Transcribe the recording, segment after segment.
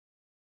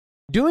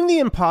Doing the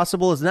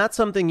impossible is not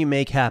something you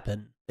make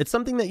happen. It's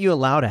something that you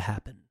allow to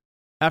happen.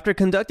 After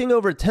conducting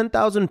over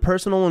 10,000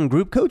 personal and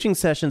group coaching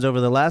sessions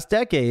over the last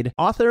decade,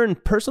 author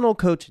and personal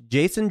coach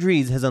Jason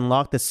Drees has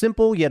unlocked a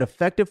simple yet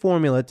effective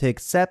formula to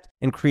accept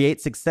and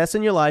create success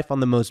in your life on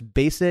the most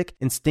basic,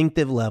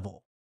 instinctive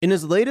level. In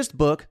his latest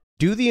book,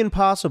 Do the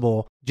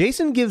Impossible,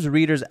 Jason gives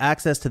readers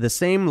access to the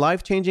same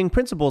life-changing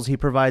principles he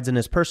provides in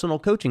his personal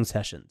coaching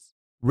sessions.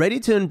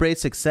 Ready to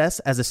embrace success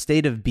as a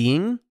state of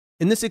being?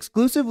 In this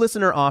exclusive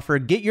listener offer,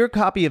 get your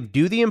copy of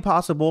Do the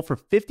Impossible for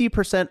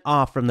 50%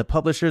 off from the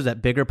publishers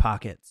at Bigger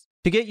Pockets.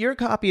 To get your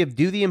copy of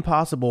Do the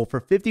Impossible for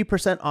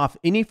 50% off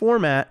any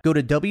format, go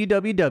to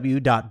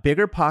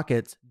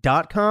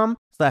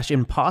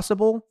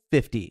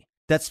www.biggerpockets.com/impossible50.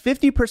 That's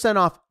 50%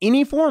 off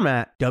any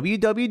format,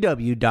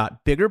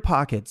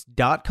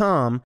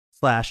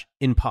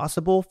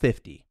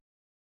 www.biggerpockets.com/impossible50.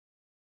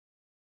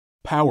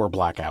 Power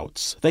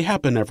blackouts. They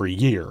happen every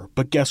year,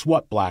 but guess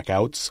what,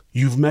 blackouts?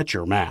 You've met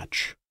your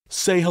match.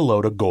 Say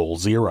hello to Goal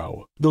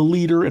Zero, the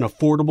leader in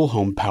affordable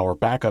home power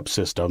backup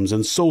systems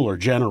and solar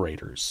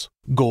generators.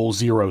 Goal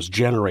Zero's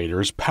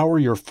generators power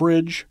your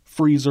fridge,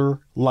 freezer,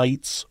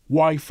 lights,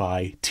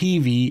 Wi-Fi,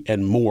 TV,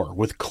 and more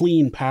with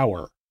clean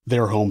power.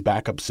 Their home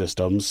backup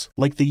systems,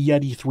 like the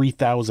Yeti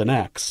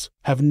 3000X,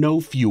 have no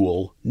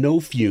fuel,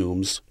 no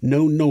fumes,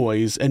 no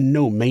noise, and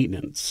no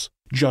maintenance.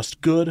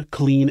 Just good,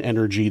 clean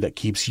energy that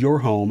keeps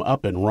your home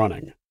up and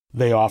running.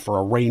 They offer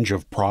a range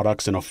of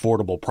products and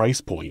affordable price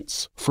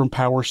points, from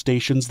power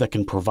stations that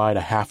can provide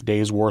a half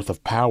day's worth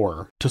of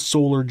power to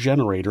solar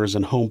generators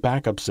and home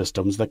backup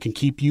systems that can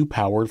keep you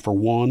powered for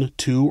 1,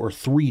 2, or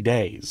 3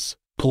 days.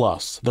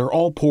 Plus, they're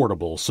all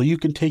portable so you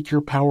can take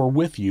your power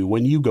with you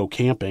when you go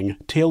camping,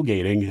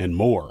 tailgating, and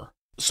more.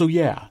 So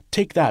yeah,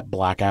 take that,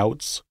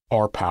 blackouts.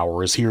 Our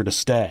power is here to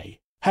stay.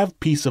 Have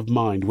peace of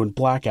mind when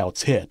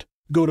blackouts hit.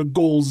 Go to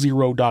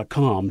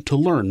goalzero.com to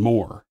learn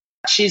more.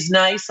 She's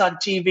nice on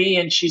TV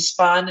and she's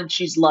fun and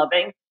she's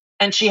loving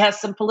and she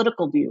has some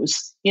political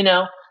views,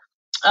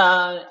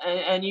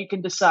 and you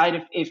can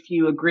decide if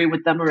you agree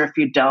with them or if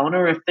you don't,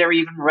 or if they're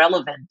even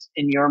relevant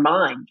in your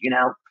mind.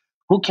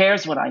 Who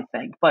cares what I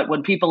think? But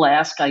when people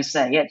ask, I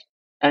say it,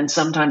 and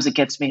sometimes it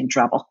gets me in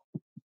trouble.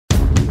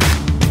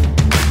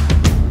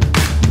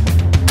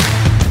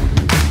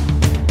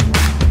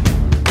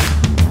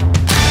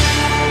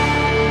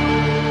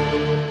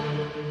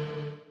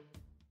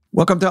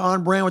 Welcome to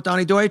On Brand with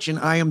Donnie Deutsch, and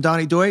I am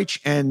Donnie Deutsch,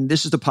 and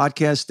this is the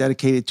podcast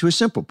dedicated to a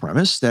simple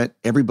premise that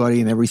everybody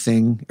and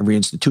everything, every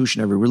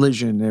institution, every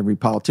religion, every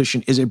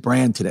politician is a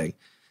brand today.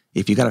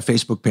 If you got a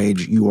Facebook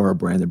page, you are a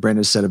brand. The brand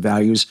is a set of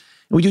values.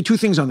 And we do two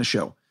things on the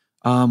show.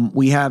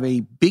 We have a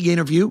big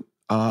interview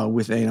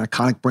with an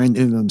iconic brand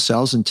in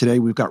themselves, and today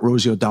we've got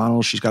Rosie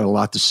O'Donnell. She's got a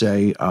lot to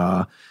say.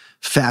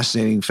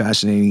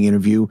 Fascinating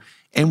interview.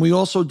 And we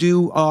also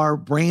do our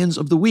brands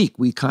of the week.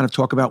 We kind of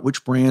talk about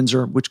which brands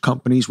or which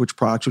companies, which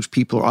products, which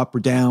people are up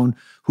or down,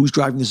 who's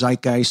driving the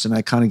zeitgeist, and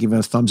I kind of give it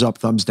a thumbs up,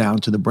 thumbs down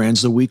to the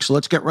brands of the week. So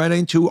let's get right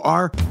into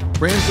our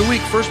brands of the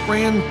week. First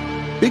brand,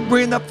 big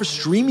brand up for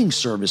streaming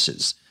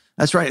services.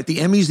 That's right. At the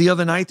Emmys the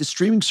other night, the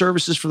streaming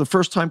services for the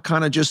first time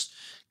kind of just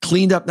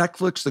cleaned up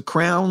Netflix, The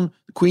Crown,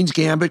 The Queen's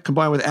Gambit,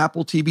 combined with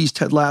Apple TV's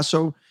Ted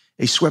Lasso.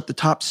 They swept the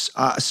top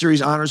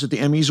series honors at the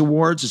Emmys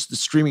Awards. It's the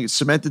streaming. It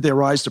cemented their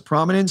rise to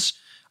prominence.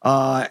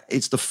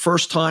 It's the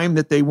first time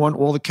that they won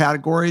all the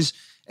categories.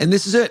 And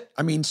this is it.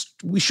 I mean,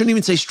 we shouldn't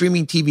even say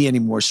streaming TV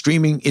anymore.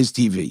 Streaming is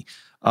TV.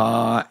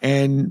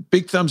 And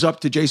big thumbs up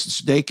to Jason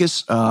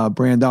Sudeikis,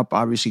 brand up,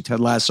 obviously Ted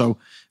Lasso,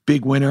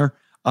 big winner.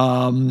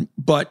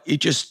 But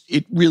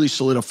it really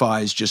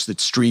solidifies just that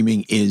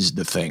streaming is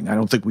the thing. I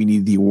don't think we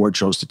need the award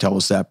shows to tell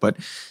us that, but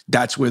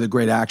that's where the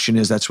great action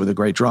is. That's where the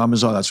great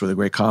dramas are. That's where the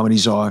great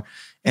comedies are.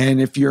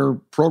 And if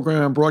you're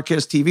programming on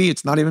broadcast TV,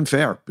 it's not even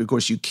fair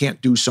because you can't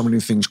do so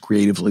many things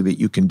creatively that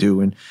you can do.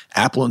 And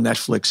Apple and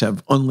Netflix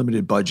have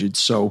unlimited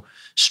budgets. So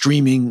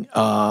streaming,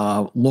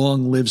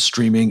 long live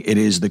streaming. It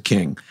is the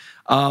king.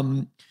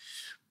 Brand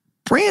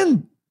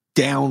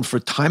down for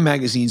Time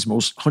Magazine's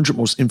 100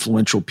 most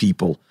influential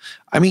people.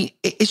 I mean,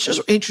 it's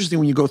just interesting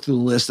when you go through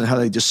the list and how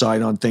they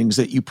decide on things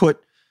that you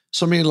put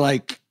somebody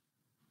like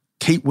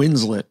Kate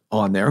Winslet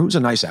on there, who's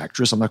a nice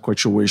actress. I'm not quite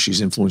sure where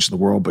she's influencing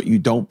the world, but you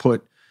don't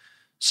put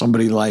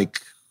somebody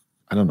like,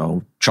 I don't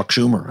know, Chuck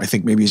Schumer, I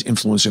think maybe he's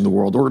influencing the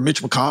world, or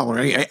Mitch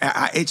McConnell.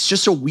 It's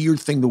just a weird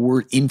thing, the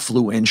word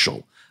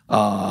influential.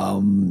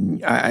 I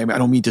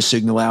don't mean to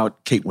signal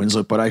out Kate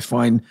Winslet, but I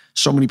find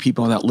so many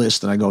people on that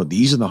list, and I go,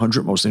 these are the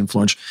 100 most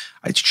influential.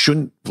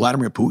 Shouldn't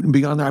Vladimir Putin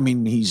be on there? I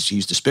mean,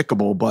 he's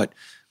despicable, but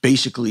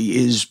basically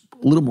is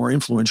a little more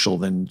influential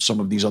than some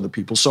of these other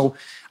people. So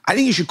I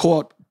think you should call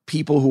out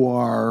people who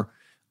are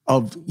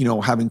of,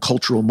 having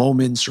cultural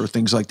moments or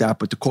things like that,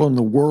 but to call them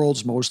the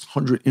world's most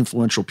 100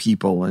 influential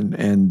people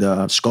and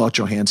Scarlett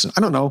Johansson,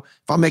 I don't know.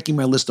 If I'm making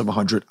my list of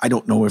 100, I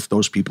don't know if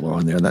those people are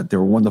on there. That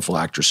they're wonderful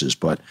actresses,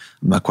 but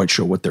I'm not quite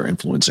sure what they're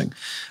influencing.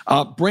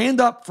 Brand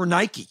up for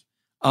Nike.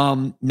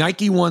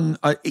 Nike won,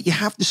 you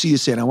have to see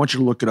this ad. I want you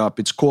to look it up.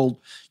 It's called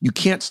You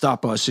Can't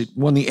Stop Us. It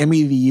won the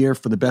Emmy of the Year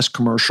for the best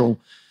commercial.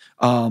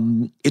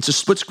 It's a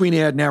split screen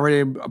ad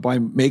narrated by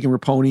Megan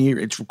Raponi.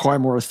 It's required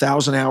more than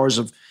 1,000 hours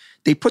of.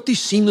 They put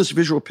these seamless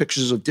visual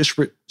pictures of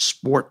disparate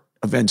sport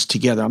events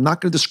together. I'm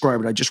not going to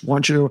describe it. I just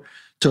want you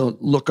to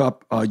look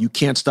up "You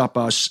Can't Stop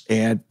Us"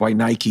 ad by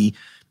Nike.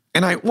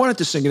 And I wanted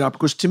to sing it up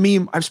because to me,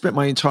 I've spent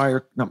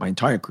not my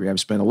entire career, I've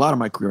spent a lot of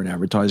my career in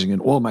advertising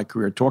and all my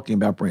career talking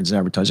about brands and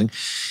advertising.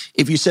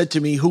 If you said to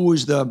me, who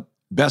is the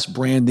best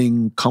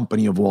branding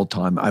company of all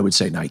time, I would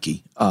say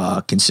Nike,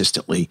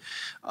 consistently.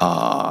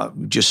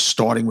 Just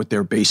starting with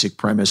their basic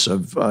premise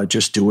of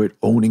just do it,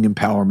 owning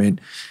empowerment.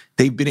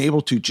 They've been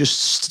able to just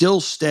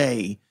still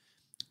stay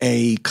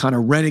a kind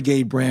of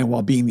renegade brand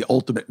while being the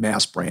ultimate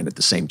mass brand at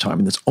the same time.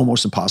 And that's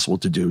almost impossible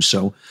to do.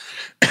 So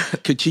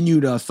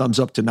continued thumbs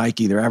up to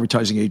Nike, their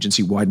advertising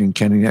agency, Wieden &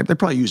 Kennedy. They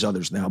probably use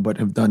others now, but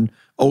have done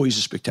always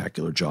a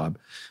spectacular job.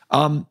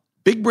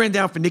 Big brand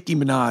down for Nicki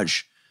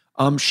Minaj.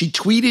 She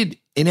tweeted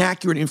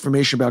inaccurate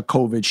information about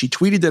COVID. She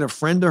tweeted that a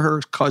friend of her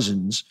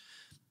cousin's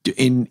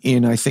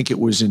in I think it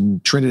was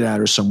in Trinidad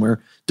or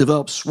somewhere,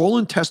 developed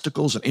swollen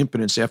testicles and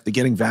impotence after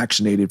getting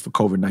vaccinated for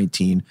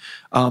COVID-19.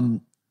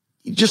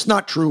 Just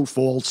not true,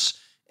 false.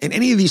 And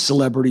any of these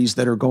celebrities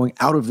that are going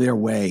out of their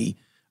way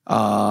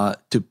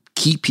to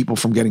keep people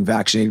from getting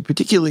vaccinated,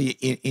 particularly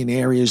in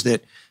areas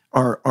that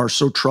are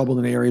so troubled,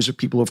 in areas of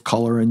people of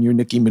color, and you're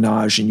Nicki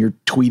Minaj and you're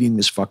tweeting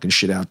this fucking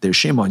shit out there.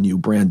 Shame on you,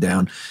 brand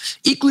down.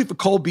 Equally for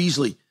Cole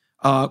Beasley.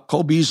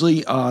 Cole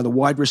Beasley, the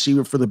wide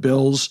receiver for the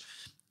Bills.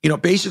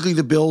 Basically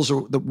the Bills are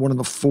one of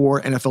the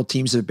 4 NFL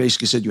teams that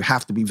basically said you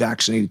have to be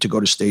vaccinated to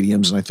go to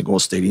stadiums, and I think all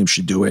stadiums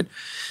should do it.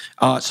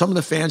 Some of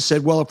the fans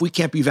said, well, if we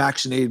can't be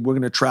vaccinated, we're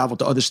going to travel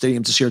to other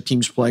stadiums to see our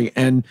teams play.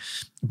 And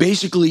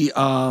basically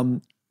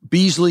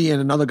Beasley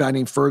and another guy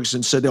named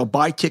Ferguson said they'll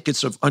buy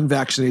tickets of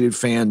unvaccinated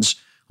fans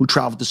who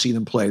travel to see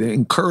them play. They're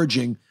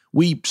encouraging,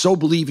 we so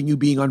believe in you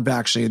being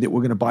unvaccinated that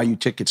we're going to buy you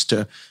tickets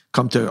to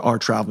come to our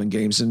traveling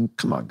games. And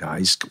come on,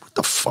 guys, what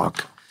the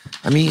fuck?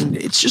 I mean,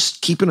 it's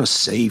just keeping us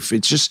safe.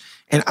 It's just,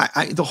 and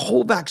the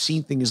whole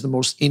vaccine thing is the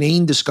most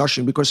inane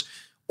discussion because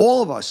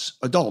all of us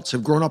adults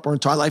have grown up our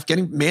entire life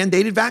getting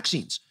mandated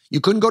vaccines. You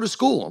couldn't go to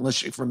school unless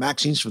for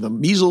vaccines for the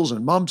measles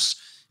and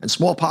mumps and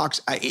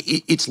smallpox.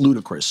 It's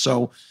ludicrous.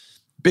 So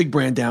big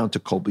brand down to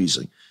Cole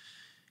Beasley.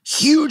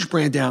 Huge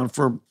brand down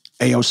for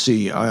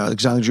AOC,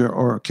 Alexandria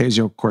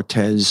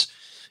Ocasio-Cortez.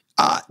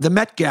 The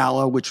Met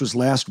Gala, which was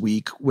last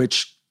week,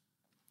 which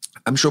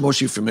I'm sure most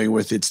of you are familiar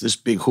with. It's this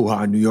big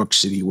hoo-ha in New York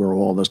City where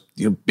all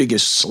the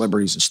biggest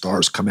celebrities and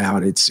stars come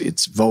out. It's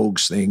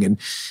Vogue's thing, and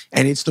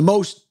it's the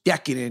most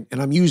decadent.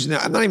 And I'm using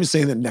that. I'm not even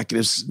saying that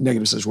negative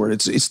is this word.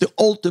 It's the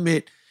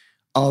ultimate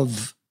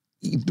of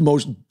the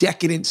most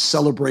decadent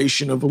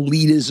celebration of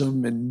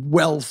elitism and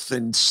wealth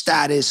and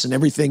status and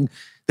everything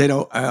that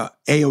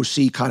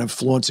AOC kind of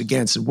flaunts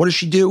against. And what does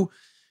she do?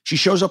 She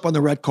shows up on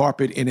the red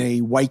carpet in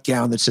a white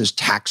gown that says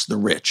 "Tax the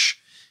Rich,"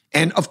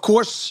 and of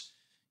course.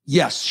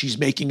 Yes, she's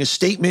making a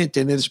statement,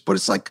 but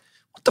it's like,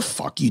 what the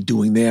fuck are you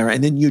doing there?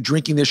 And then you're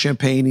drinking their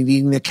champagne and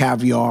eating their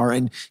caviar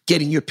and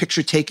getting your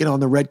picture taken on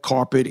the red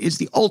carpet is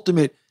the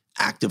ultimate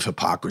act of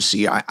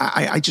hypocrisy.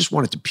 I just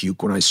wanted to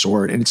puke when I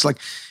saw it. And it's like,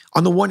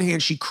 on the one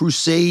hand, she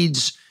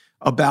crusades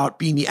about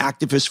being the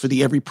activist for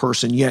the every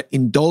person, yet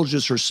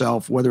indulges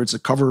herself, whether it's a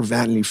cover of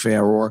Vanity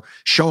Fair or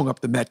showing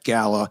up the Met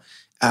Gala.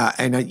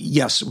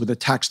 Yes, with a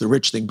tax the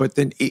rich thing, but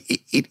then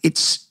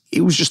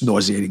it was just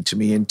nauseating to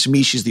me. And to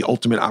me, she's the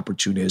ultimate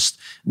opportunist,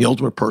 the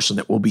ultimate person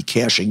that will be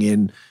cashing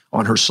in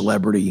on her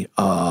celebrity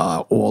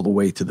all the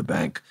way to the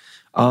bank.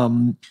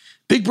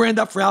 Big brand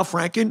up for Al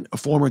Franken, a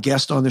former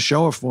guest on the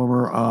show, a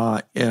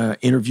former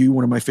interview,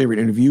 one of my favorite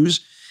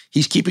interviews.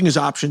 He's keeping his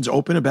options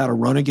open about a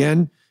run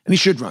again, and he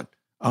should run.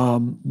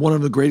 One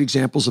of the great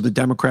examples of the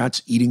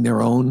Democrats eating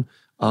their own.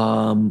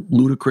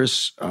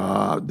 Ludicrous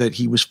that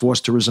he was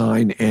forced to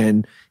resign,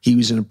 and he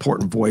was an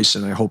important voice,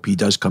 and I hope he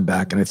does come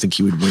back, and I think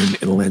he would win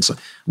in a landslide.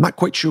 I'm not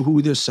quite sure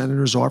who the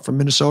senators are from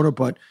Minnesota,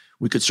 but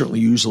we could certainly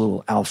use a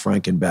little Al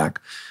Franken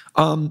back.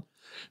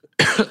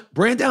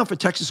 Brand down for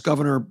Texas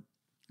Governor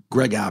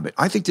Greg Abbott.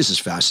 I think this is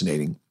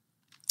fascinating.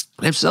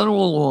 And I've said it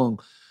all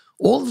along,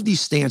 all of these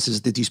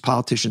stances that these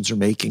politicians are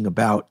making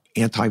about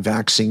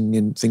anti-vaxxing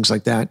and things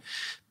like that,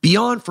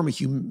 beyond from a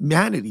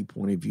humanity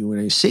point of view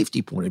and a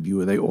safety point of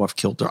view, are they off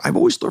kilter? I've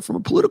always thought from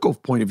a political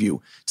point of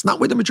view, it's not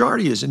where the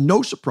majority is. And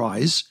no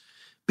surprise,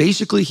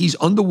 basically he's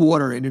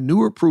underwater in a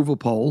new approval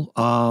poll.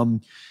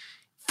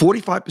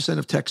 45%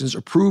 of Texans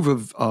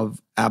approve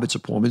of Abbott's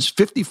appointments,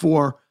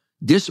 54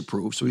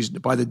 disapprove. So he's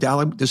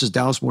this is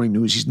Dallas Morning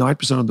News, he's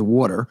 9%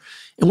 underwater.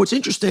 And what's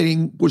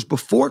interesting was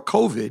before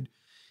COVID,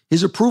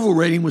 his approval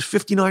rating was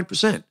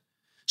 59%.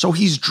 So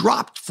he's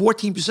dropped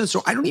 14%.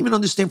 So I don't even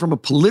understand from a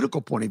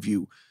political point of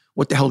view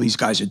what the hell these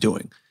guys are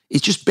doing.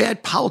 It's just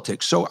bad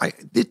politics. So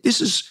this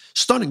is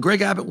stunning.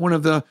 Greg Abbott, one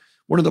of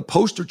the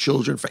poster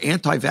children for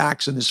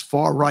anti-vax and this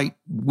far-right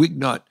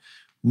wignut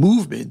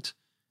movement,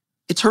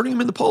 it's hurting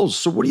him in the polls.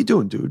 So what are you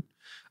doing, dude?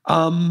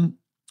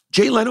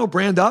 Jay Leno,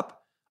 brand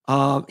up.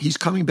 He's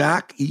coming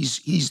back.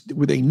 He's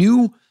with a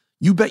new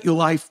You Bet Your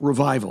Life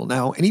revival.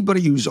 Now,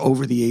 anybody who's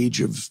over the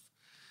age of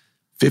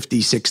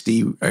 50,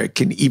 60,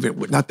 can even,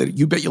 not that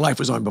You Bet Your Life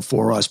was on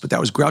before us, but that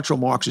was Groucho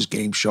Marx's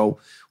game show,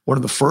 one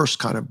of the first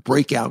kind of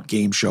breakout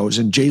game shows.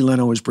 And Jay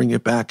Leno is bringing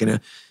it back in a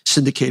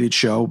syndicated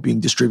show being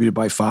distributed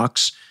by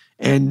Fox.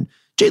 And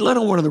Jay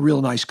Leno, one of the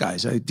real nice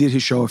guys. I did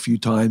his show a few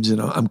times, and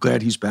I'm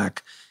glad he's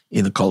back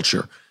in the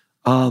culture.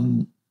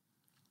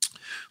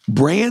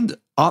 Brand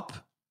up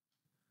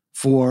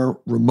for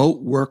remote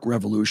work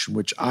revolution,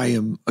 which I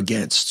am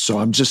against. So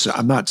I'm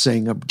not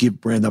saying give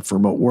brand up for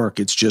remote work.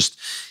 It's just,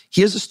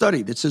 here's a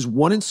study that says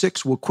 1 in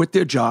 6 will quit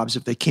their jobs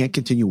if they can't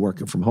continue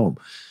working from home.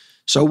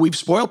 So we've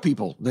spoiled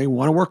people. They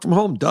want to work from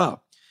home, duh.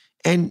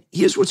 And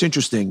here's what's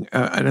interesting.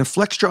 A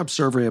FlexJob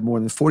survey of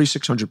more than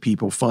 4,600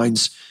 people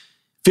finds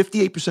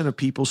 58% of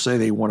people say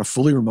they want a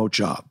fully remote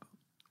job.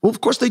 Well,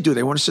 of course they do.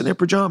 They want to sit in their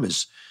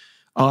pajamas.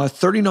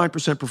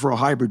 39% prefer a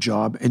hybrid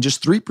job, and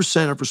just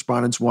 3% of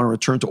respondents want to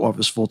return to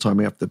office full-time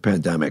after the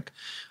pandemic.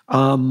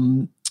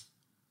 I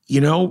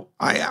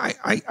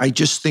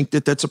just think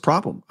that that's a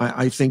problem.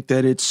 I think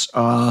that it's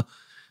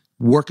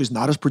work is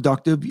not as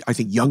productive. I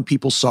think young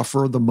people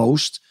suffer the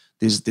most.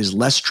 There's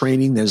less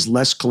training. There's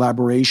less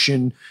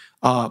collaboration.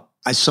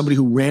 As somebody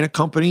who ran a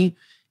company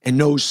and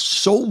knows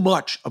so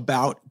much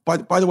about,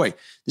 by the way,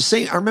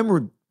 I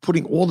remember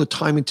putting all the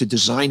time into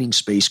designing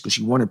space because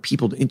you wanted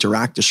people to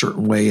interact a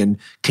certain way and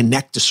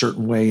connect a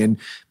certain way. And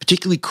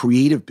particularly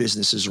creative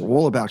businesses are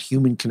all about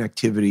human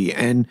connectivity.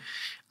 And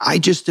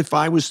if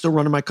I was still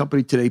running my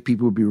company today,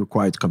 people would be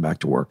required to come back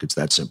to work. It's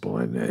that simple.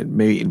 And it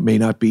may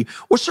not be,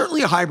 or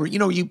certainly a hybrid.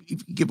 You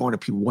give on to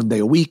people 1 day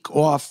a week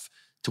off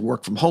to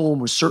work from home,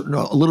 or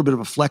a little bit of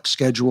a flex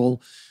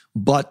schedule.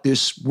 But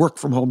this work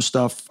from home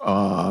stuff,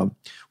 1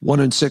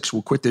 in 6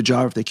 will quit their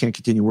job if they can't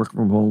continue working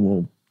from home.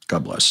 Well,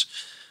 God bless.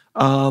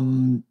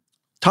 Tom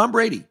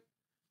Brady,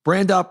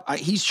 brand up.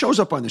 He shows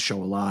up on the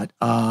show a lot.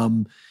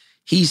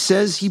 He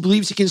says he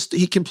believes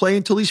he can play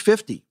until he's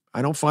 50.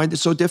 I don't find it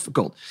so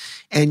difficult.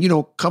 And,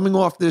 coming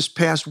off this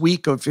past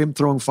week of him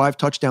throwing 5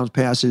 touchdowns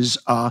passes,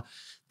 the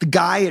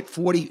guy at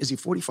 40, is he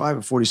 45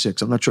 or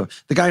 46? I'm not sure.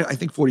 The guy, I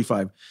think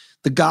 45.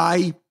 The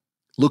guy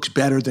looks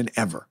better than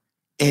ever.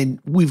 And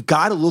we've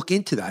got to look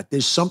into that.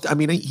 There's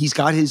something, he's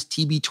got his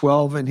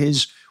TB12 and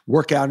his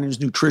workout and his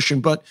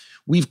nutrition, but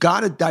we've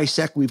got to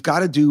dissect. We've got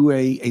to do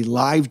a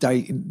live,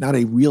 not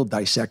a real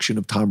dissection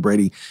of Tom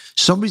Brady.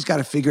 Somebody's got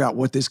to figure out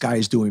what this guy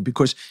is doing,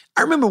 because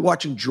I remember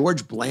watching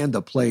George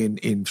Blanda play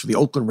for the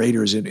Oakland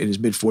Raiders in his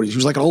mid-40s. He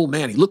was like an old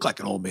man. He looked like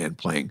an old man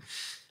playing.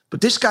 But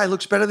this guy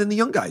looks better than the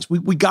young guys.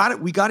 We got it.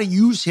 We got to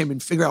use him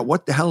and figure out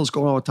what the hell is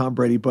going on with Tom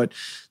Brady, but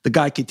the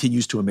guy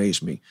continues to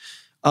amaze me.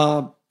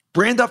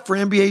 Brand up for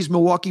NBA's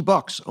Milwaukee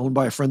Bucks, owned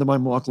by a friend of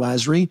mine, Mark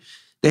Lazary.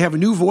 They have a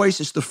new voice.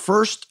 It's the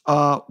first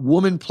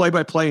woman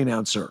play-by-play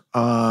announcer.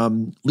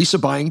 Lisa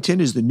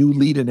Byington is the new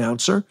lead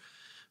announcer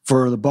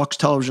for the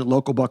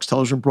local Bucks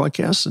television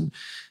broadcasts. And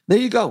there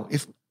you go.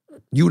 If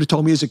you would have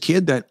told me as a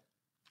kid that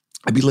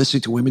I'd be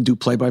listening to women do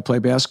play-by-play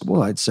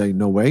basketball, I'd say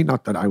no way.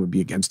 Not that I would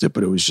be against it,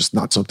 but it was just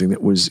not something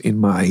that was in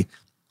my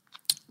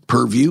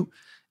purview.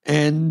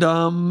 And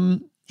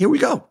here we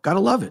go.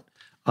 Gotta love it.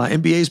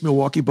 NBA's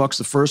Milwaukee Bucks,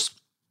 the first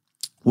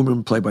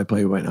woman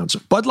play-by-play announcer.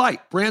 Bud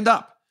Light, brand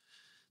up.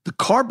 The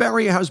car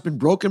barrier has been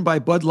broken by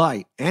Bud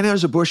Light.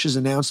 Anheuser-Busch has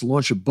announced the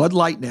launch of Bud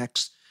Light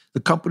Next,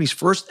 the company's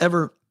first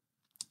ever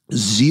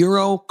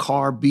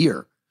zero-carb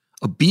beer,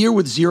 a beer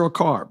with 0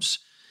 carbs.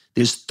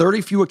 There's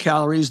 30 fewer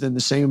calories than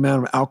the same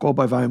amount of alcohol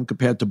by volume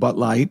compared to Bud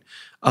Light.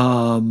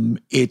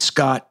 It's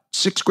got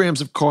 6 grams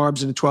of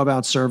carbs in a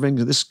 12-ounce serving.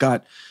 This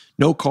got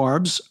no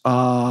carbs.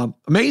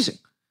 Amazing.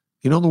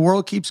 The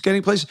world keeps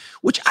getting places,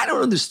 which I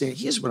don't understand.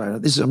 Here's what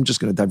I'm just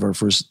going to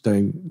digress.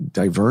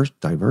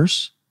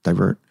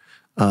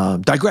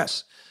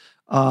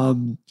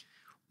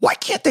 Why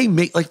can't they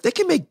make, they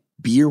can make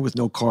beer with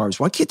no carbs.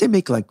 Why can't they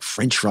make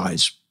French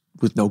fries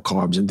with no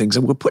carbs and things?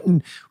 And we're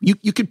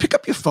you can pick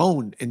up your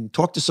phone and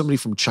talk to somebody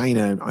from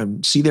China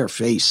and see their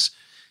face.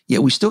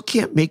 Yet we still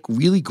can't make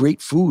really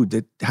great food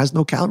that has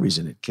no calories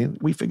in it.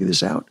 Can't we figure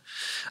this out?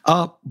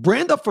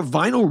 Brand up for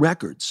vinyl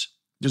records.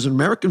 There's an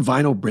American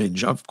vinyl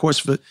binge. Of course,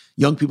 for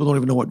young people don't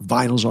even know what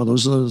vinyls are.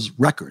 Those are those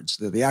records.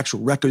 They're the actual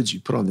records you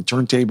put on the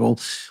turntable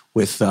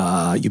with,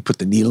 you put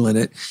the needle in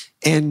it.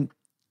 And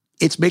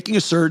it's making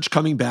a surge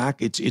coming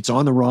back. It's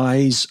on the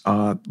rise.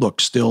 Look,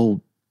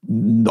 still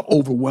the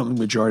overwhelming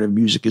majority of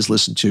music is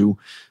listened to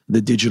the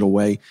digital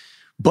way.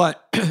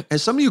 But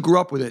as somebody who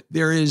grew up with it,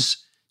 there is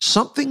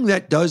something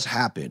that does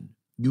happen.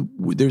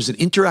 There's an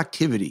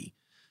interactivity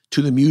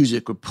to the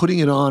music or putting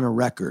it on a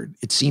record.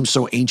 It seems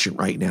so ancient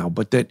right now,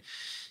 but that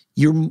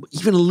you're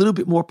even a little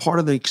bit more part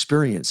of the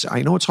experience.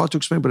 I know it's hard to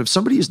explain, but if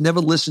somebody has never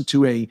listened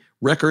to a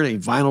record, a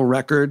vinyl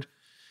record,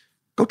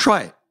 go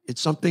try it. It's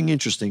something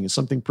interesting. It's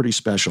something pretty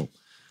special.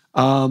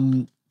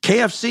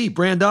 KFC,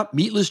 brand up,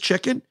 meatless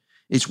chicken.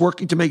 It's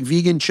working to make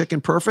vegan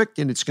chicken perfect,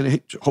 and it's going to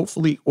hit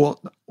hopefully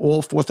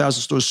all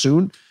 4,000 stores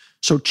soon.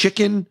 So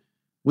chicken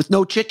with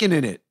no chicken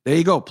in it. There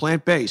you go,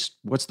 plant-based.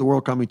 What's the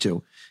world coming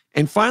to?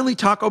 And finally,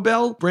 Taco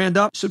Bell, brand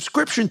up,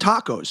 subscription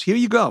tacos. Here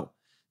you go.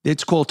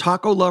 It's called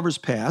Taco Lovers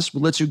Pass,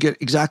 which lets you get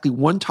exactly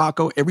 1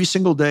 taco every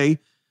single day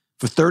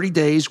for 30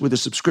 days with a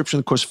subscription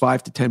that costs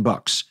 $5 to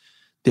 $10.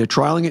 They're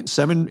trialing it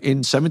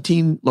in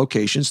 17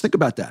 locations. Think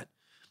about that.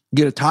 You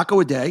get a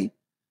taco a day,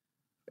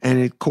 and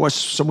it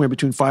costs somewhere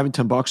between $5 and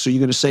 $10. So you're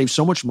going to save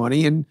so much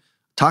money, and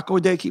taco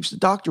a day keeps the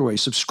doctor away.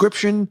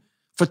 Subscription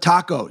for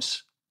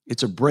tacos.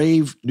 It's a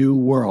brave new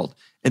world.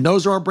 And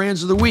those are our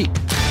brands of the week.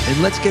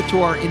 And let's get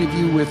to our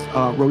interview with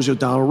Rosie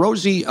O'Donnell.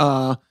 Rosie,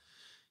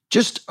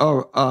 just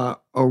a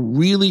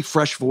really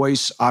fresh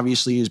voice,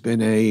 obviously has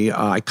been a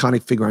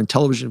iconic figure on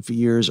television for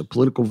years, a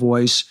political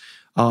voice.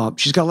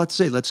 She's got a lot to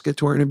say. Let's get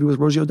to our interview with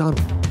Rosie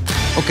O'Donnell.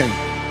 Okay,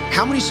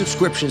 how many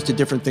subscriptions to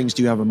different things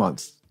do you have a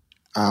month?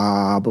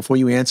 Before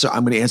you answer,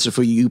 I'm going to answer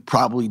for you. You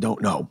probably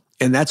don't know.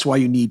 And that's why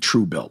you need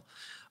Truebill.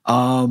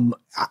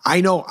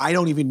 I know I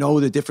don't even know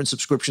the different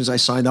subscriptions I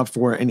signed up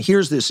for. And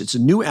here's this. It's a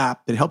new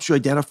app that helps you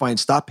identify and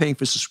stop paying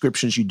for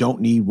subscriptions you don't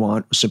need,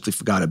 want, or simply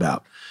forgot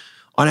about.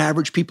 On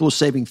average, people are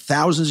saving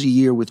thousands a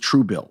year with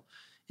Truebill.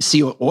 You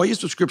see all your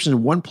subscriptions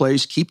in one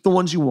place, keep the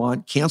ones you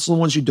want, cancel the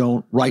ones you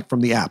don't, right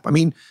from the app. I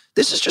mean,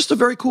 this is just a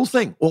very cool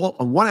thing. All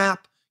on one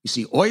app, you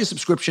see all your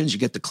subscriptions, you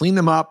get to clean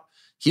them up.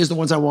 Here's the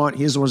ones I want,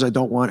 here's the ones I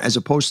don't want, as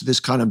opposed to this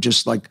kind of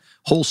just like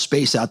whole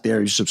space out there,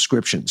 your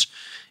subscriptions.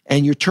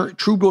 And your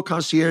Truebill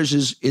concierge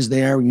is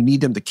there. You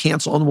need them to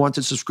cancel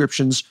unwanted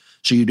subscriptions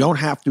so you don't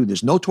have to.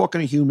 There's no talking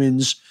to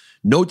humans,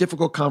 no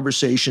difficult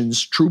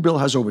conversations. Truebill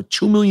has over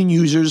 2 million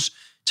users.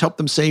 It's helped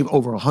them save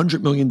over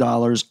 $100 million.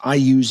 I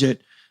use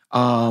it.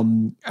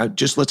 I'm going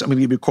to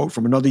give you a quote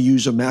from another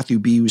user, Matthew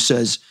B., who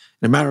says,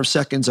 in a matter of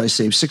seconds, I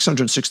saved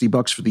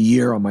 $660 for the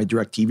year on my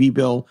DirecTV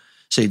bill,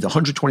 saved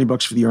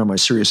 $120 for the year on my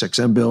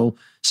SiriusXM bill,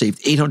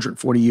 saved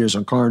 $840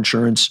 on car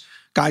insurance.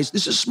 Guys,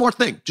 this is a smart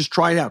thing. Just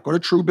try it out. Go to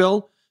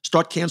Truebill.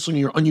 Start canceling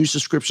your unused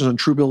subscriptions on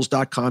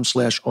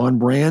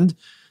Truebills.com/onbrand.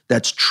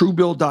 That's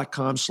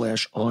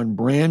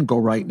Truebill.com/onbrand. Go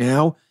right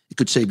now. It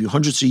could save you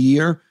hundreds a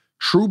year.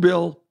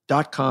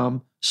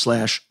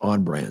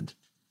 Truebill.com/onbrand.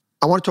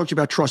 I want to talk to you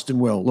about trust and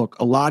will. Look,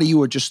 a lot of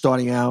you are just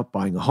starting out,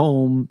 buying a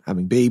home,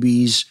 having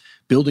babies,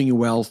 building your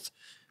wealth.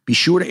 Be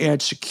sure to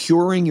add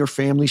securing your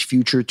family's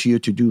future to your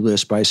to-do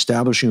list by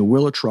establishing a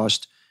will of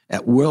trust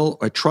at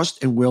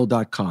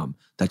trustandwill.com.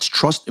 That's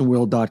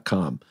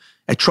trustandwill.com.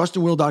 At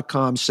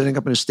trustandwill.com, setting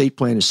up an estate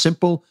plan is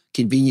simple,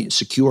 convenient, and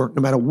secure.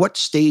 No matter what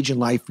stage in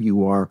life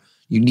you are,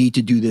 you need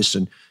to do this,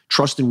 and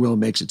Trust and Will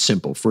makes it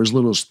simple. For as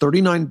little as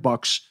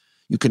 $39,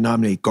 you can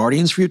nominate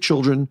guardians for your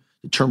children,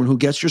 determine who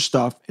gets your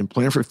stuff, and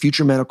plan for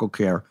future medical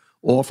care,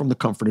 all from the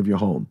comfort of your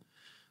home.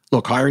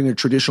 Look, hiring a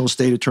traditional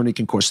estate attorney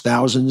can cost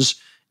thousands,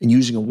 and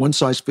using a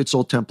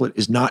one-size-fits-all template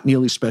is not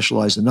nearly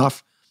specialized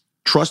enough.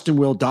 Trust and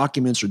Will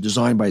documents are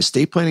designed by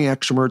estate planning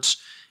experts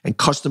and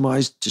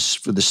customized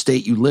for the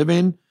state you live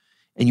in.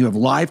 And you have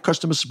live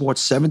customer support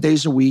 7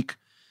 days a week.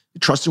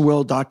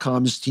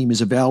 Trustandwill.com's team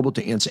is available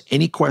to answer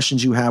any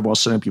questions you have while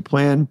setting up your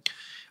plan.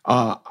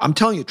 I'm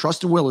telling you,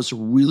 Trust and Will is a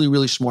really,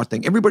 really smart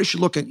thing. Everybody should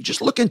just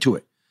look into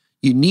it.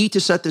 You need to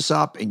set this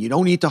up, and you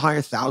don't need to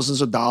hire thousands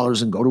of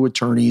dollars and go to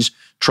attorneys.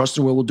 Trust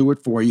and Will do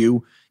it for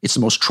you. It's the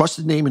most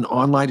trusted name in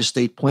online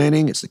estate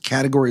planning. It's the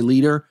category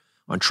leader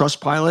on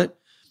Trustpilot.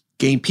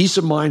 Gain peace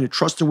of mind at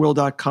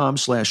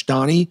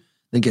trustandwill.com/Donnie.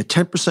 Then get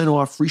 10%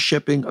 off free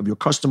shipping of your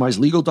customized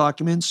legal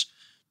documents.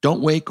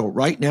 Don't wait. Go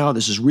right now.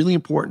 This is really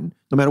important.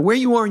 No matter where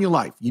you are in your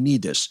life, you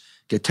need this.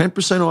 Get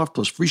 10% off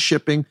plus free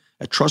shipping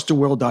at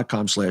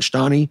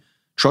trustandwill.com/Donnie.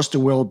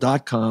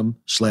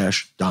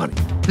 Trustandwill.com/Donnie.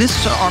 This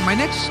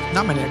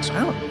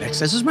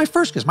This is my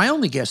first guest, my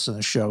only guest on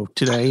the show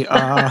today.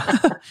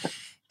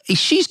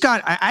 She's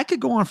got, I could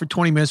go on for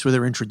 20 minutes with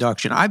her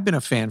introduction. I've been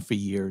a fan for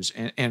years.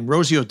 And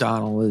Rosie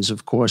O'Donnell is,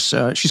 of course,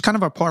 she's kind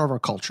of a part of our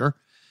culture.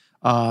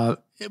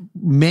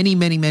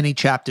 Many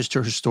chapters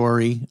to her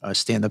story. A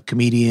stand-up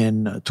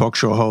comedian, talk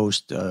show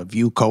host,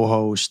 View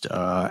co-host,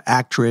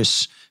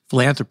 actress,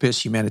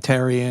 philanthropist,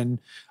 humanitarian,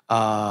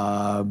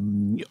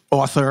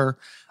 author,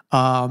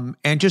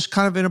 and just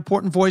kind of an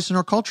important voice in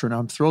our culture. And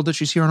I'm thrilled that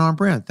she's here on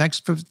Brand.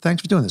 Thanks for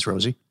doing this,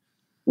 Rosie.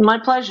 My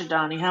pleasure,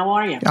 Donnie. How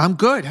are you? I'm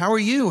good. How are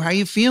you? How are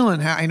you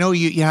feeling? I know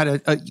you had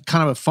a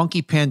kind of a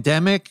funky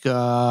pandemic.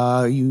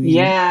 I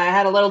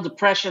had a little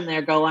depression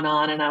there going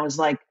on, and I was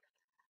like,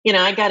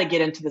 I got to get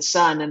into the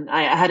sun. And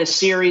I had a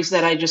series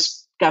that I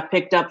just got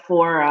picked up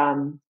for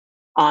on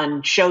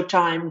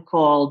Showtime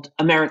called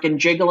American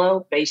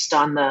Gigolo, based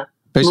on the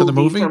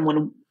movie from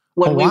when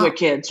we were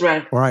kids.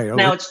 Right. Okay.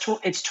 Now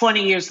it's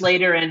 20 years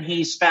later, and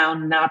he's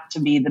found not to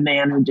be the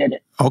man who did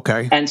it.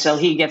 Okay. And so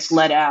he gets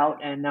let out,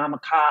 and I'm a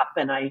cop,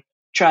 and I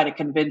try to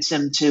convince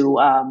him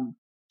to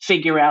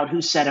figure out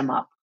who set him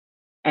up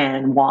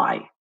and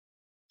why.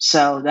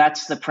 So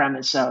that's the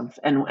premise of,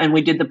 and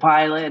we did the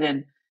pilot,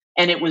 and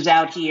it was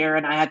out here,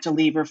 and I had to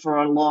leave her for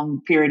a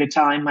long period of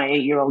time, my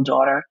 8-year-old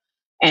daughter.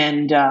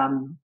 And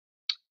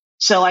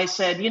so I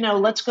said,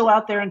 let's go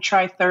out there and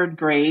try third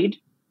grade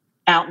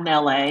out in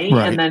LA. Right.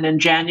 And then in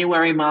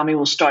January, mommy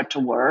will start to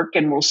work,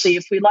 and we'll see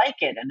if we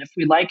like it. And if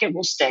we like it,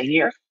 we'll stay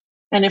here.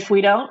 And if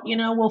we don't,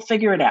 we'll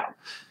figure it out.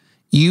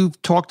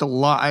 You've talked a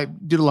lot. I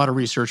did a lot of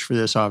research for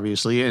this,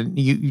 obviously, and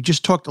you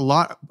just talked a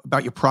lot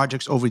about your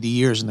projects over the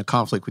years and the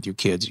conflict with your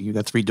kids. You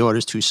got 3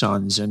 daughters, 2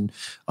 sons, and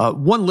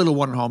one little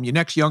one at home. Your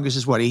next youngest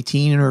is what,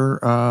 18 or?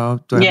 Do I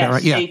have that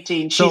right? Yeah,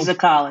 18. She's at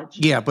college.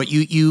 Yeah, but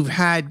you've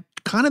had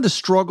kind of the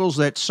struggles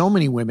that so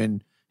many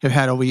women have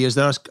had over the years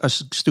that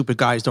us stupid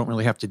guys don't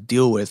really have to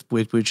deal with,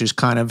 which is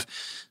kind of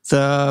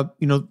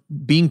the,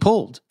 being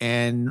pulled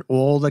and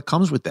all that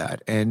comes with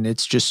that. And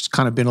it's just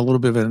kind of been a little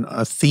bit of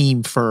a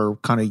theme for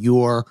kind of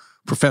your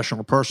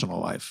professional, personal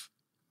life.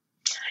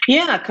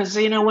 Yeah, because,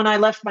 when I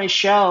left my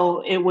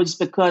show, it was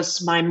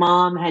because my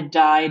mom had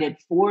died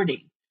at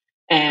 40.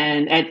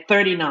 And at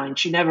 39,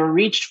 she never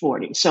reached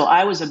 40. So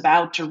I was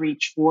about to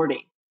reach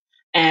 40.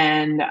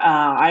 And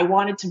I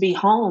wanted to be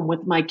home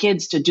with my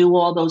kids to do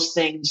all those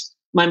things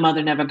my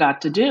mother never got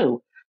to do,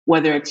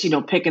 whether it's,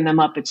 picking them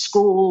up at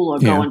school or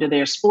going to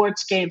their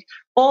sports games,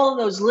 all of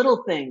those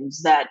little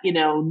things that,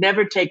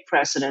 never take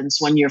precedence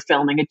when you're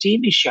filming a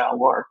TV show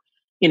or,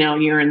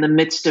 you're in the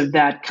midst of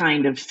that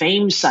kind of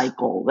fame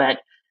cycle that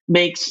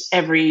makes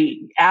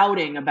every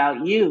outing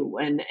about you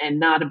and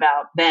not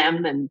about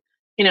them. And,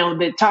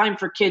 the time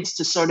for kids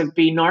to sort of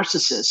be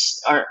narcissists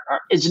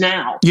is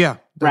now. Yeah.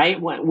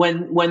 Right.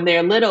 When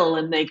they're little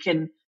and they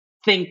can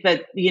think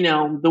that,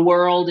 the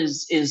world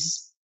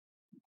is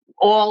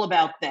all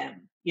about them,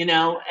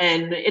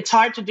 and it's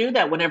hard to do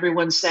that when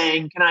everyone's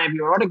saying, can I have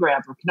your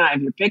autograph or can I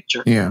have your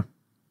picture? Yeah.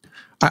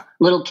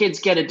 Little kids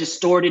get a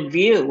distorted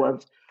view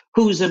of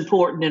who's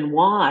important and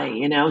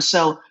why,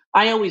 so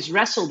I always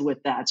wrestled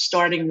with that,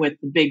 starting with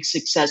the big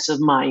success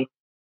of my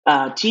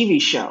TV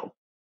show.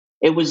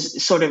 It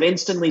was sort of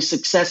instantly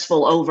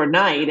successful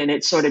overnight, and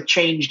it sort of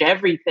changed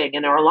everything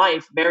in our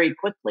life very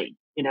quickly,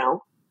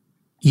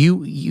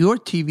 Your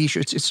TV show,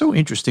 it's so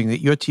interesting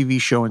that your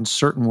TV show in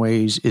certain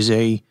ways is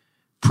a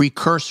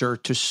precursor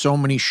to so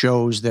many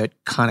shows that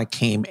kind of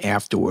came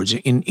afterwards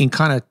in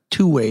kind of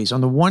 2 ways. On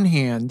the one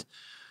hand,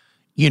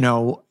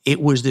 it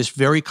was this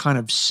very kind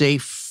of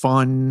safe,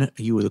 fun,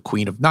 you were the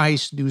Queen of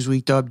Nice,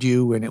 Newsweek dubbed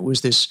you, and it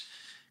was this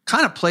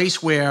kind of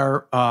place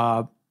where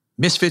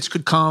misfits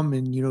could come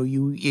and,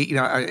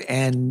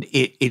 and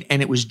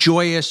it was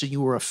joyous and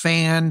you were a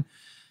fan.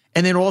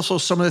 And then also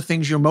some of the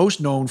things you're most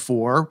known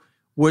for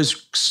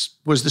was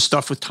the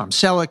stuff with Tom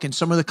Selleck, and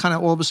some of the kind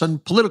of all of a sudden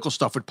political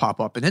stuff would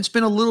pop up. And it's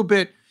been a little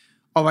bit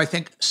of, I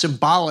think,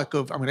 symbolic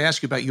of, I'm going to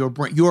ask you about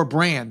your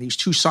brand, these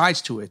 2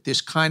 sides to it,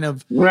 this kind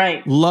of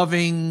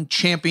loving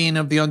champion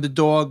of the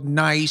underdog,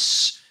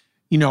 nice,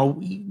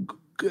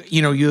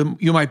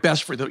 you're my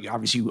best friend.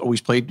 Obviously, you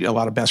always played a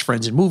lot of best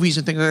friends in movies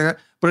and things like that.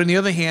 But on the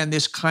other hand,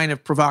 this kind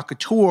of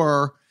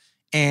provocateur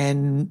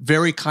and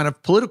very kind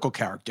of political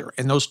character.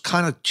 And those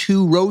kind of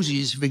 2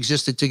 Rosies have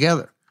existed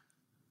together.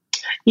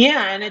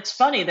 Yeah, and it's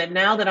funny that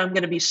now that I'm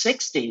going to be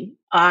 60,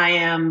 I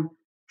am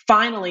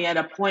finally at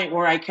a point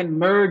where I can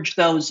merge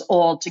those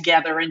all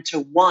together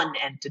into one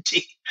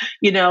entity.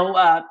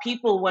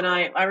 People, when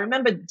I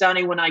remember,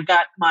 Donnie, when I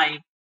got my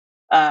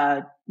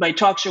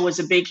talk show was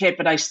a big hit,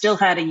 but I still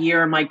had a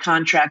year of my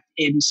contract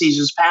in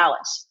Caesar's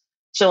Palace.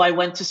 So I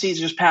went to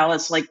Caesar's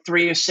Palace like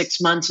 3 or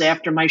 6 months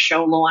after my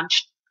show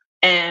launched,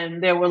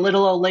 and there were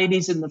little old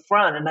ladies in the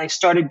front, and I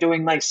started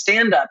doing my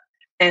stand-up,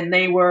 and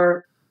they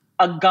were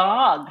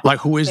agog. Like,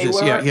 who is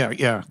this?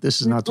 Yeah. This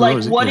is not the like,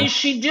 Rosie. What is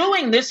she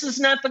doing? This is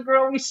not the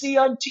girl we see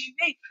on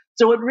TV.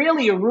 So it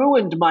really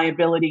ruined my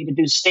ability to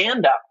do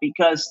stand-up,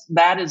 because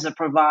that is a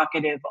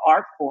provocative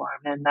art form.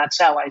 And that's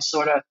how I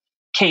sort of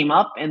came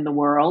up in the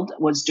world,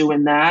 was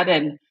doing that.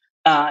 And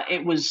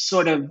it was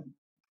sort of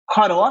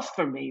cut off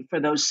for me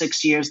for those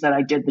 6 years that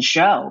I did the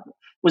show. It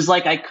was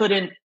like I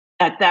couldn't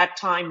at that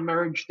time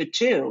merge the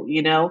 2,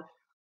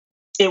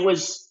 It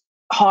was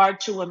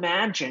hard to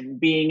imagine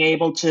being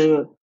able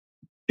to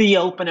be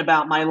open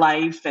about my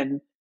life. And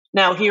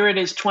now here it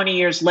is 20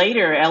 years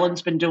later.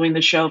 Ellen's been doing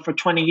the show for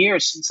 20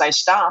 years since I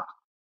stopped.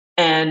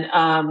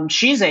 And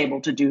she's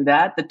able to do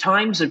that. The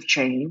times have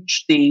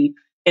changed. The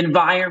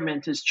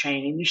environment has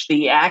changed.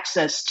 The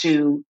access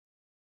to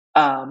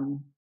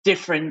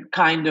different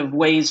kind of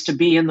ways to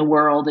be in the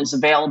world is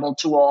available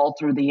to all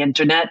through the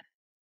internet.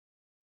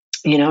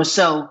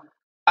 So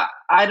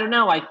I don't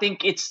know. I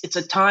think it's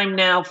a time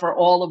now for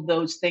all of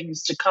those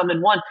things to come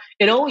in one.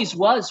 It always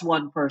was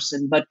one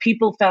person, but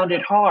people found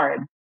it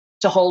hard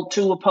to hold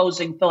 2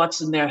 opposing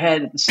thoughts in their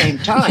head at the same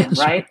time, yes,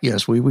 right?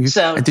 Yes, we.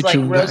 So it's like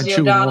Rosie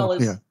O'Donnell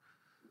is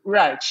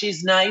right.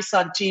 She's nice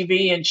on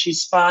TV, and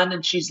she's fun,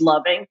 and she's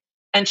loving,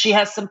 and she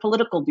has some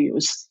political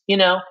views,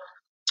 and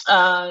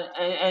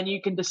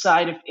you can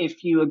decide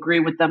if you agree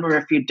with them or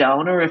if you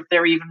don't, or if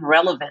they're even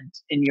relevant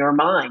in your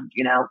mind.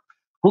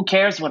 Who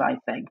cares what I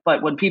think?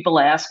 But when people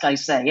ask, I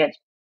say it,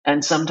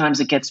 and sometimes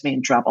it gets me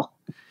in trouble.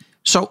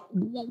 So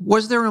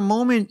was there a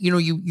moment,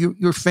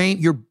 your fame,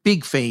 your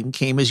big fame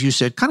came, as you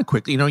said, kind of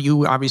quickly,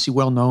 you obviously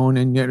well known,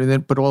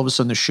 and but all of a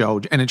sudden the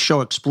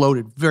show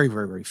exploded very,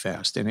 very, very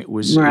fast. And it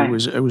was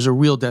a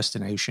real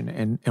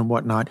destination and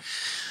whatnot.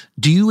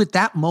 Do you at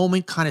that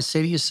moment kind of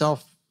say to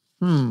yourself,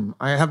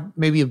 I have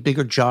maybe a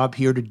bigger job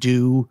here to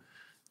do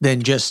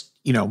than just,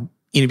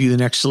 interview the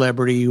next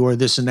celebrity or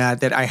this and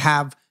that I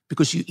have,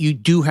 because you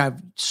do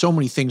have so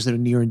many things that are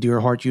near and dear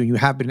to heart to you, and you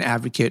have been an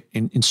advocate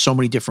in so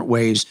many different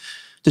ways.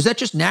 Does that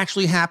just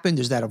naturally happen?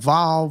 Does that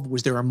evolve?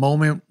 Was there a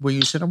moment where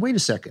you said, oh, wait a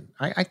second,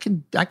 I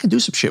can do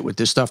some shit with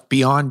this stuff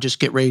beyond just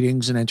get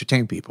ratings and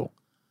entertain people?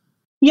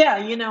 Yeah,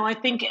 I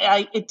think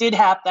it did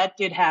happen. That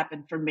did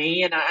happen for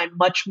me, and I'm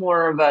much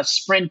more of a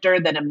sprinter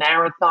than a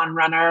marathon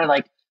runner.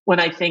 Like when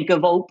I think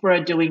of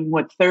Oprah doing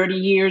 30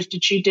 years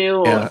did she do?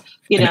 Or,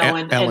 Yeah.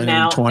 and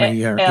now 20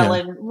 years.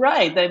 Ellen,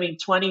 right. I mean,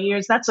 20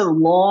 years, that's a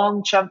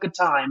long chunk of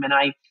time. And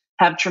I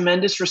have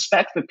tremendous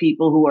respect for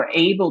people who are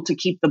able to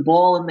keep the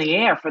ball in the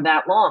air for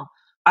that long.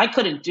 I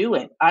couldn't do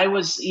it. I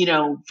was,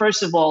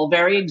 first of all,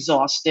 very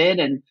exhausted,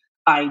 and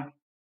I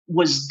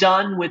was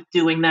done with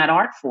doing that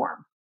art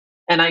form.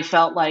 And I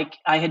felt like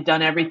I had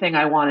done everything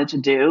I wanted to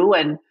do.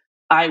 And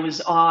I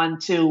was on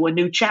to a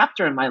new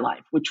chapter in my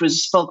life, which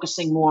was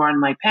focusing more on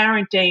my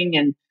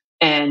parenting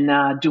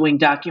and doing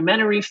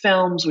documentary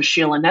films with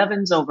Sheila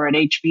Nevins over at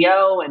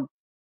HBO, and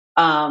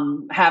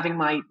having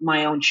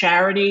my own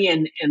charity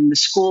and the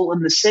school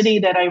in the city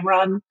that I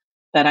run,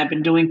 that I've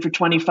been doing for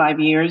 25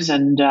 years.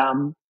 And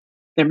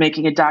they're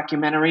making a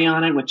documentary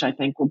on it, which I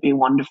think will be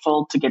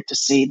wonderful to get to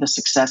see the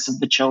success of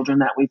the children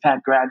that we've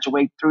had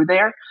graduate through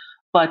there.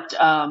 But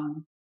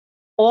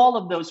all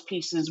of those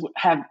pieces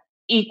have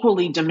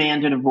equally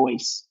demanded a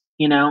voice,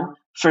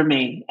 for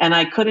me. And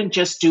I couldn't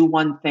just do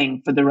one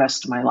thing for the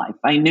rest of my life.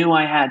 I knew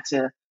I had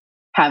to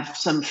have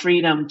some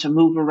freedom to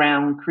move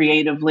around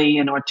creatively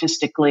and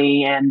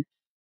artistically, and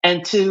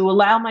to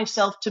allow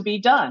myself to be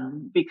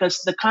done,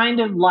 because the kind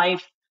of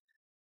life,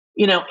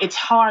 it's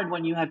hard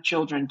when you have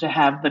children to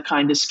have the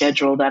kind of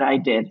schedule that I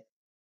did.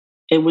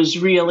 It was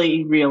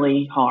really,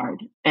 really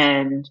hard.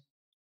 And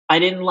I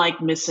didn't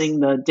like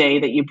missing the day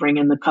that you bring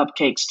in the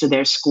cupcakes to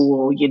their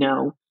school.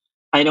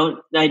 I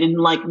didn't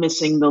like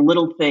missing the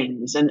little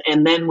things.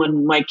 And then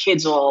when my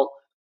kids all,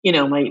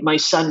 my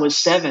son was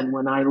 7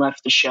 when I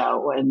left the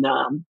show. And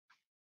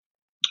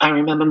I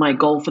remember my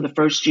goal for the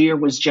first year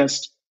was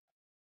just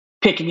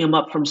picking him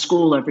up from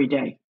school every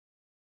day.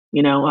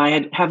 I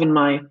had having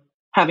my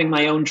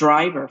own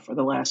driver for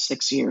the last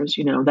 6 years.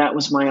 That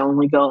was my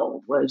only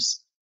goal,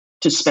 was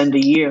to spend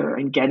a year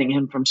and getting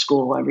him from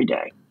school every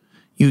day.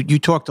 You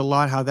talked a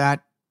lot how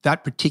that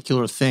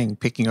particular thing,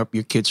 picking up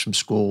your kids from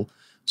school,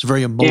 it's a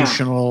very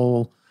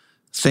emotional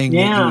thing.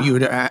 Yeah. You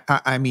would,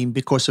 I mean,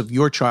 because of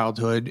your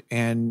childhood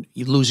and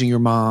you losing your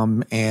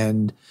mom,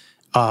 and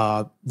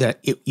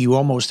you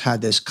almost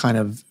had this kind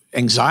of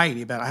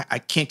anxiety about, I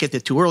can't get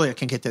there too early, I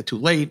can't get there too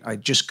late, I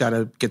just got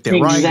to get there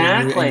right.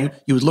 Exactly. And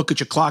you would look at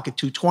your clock at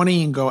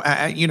 2:20 and go,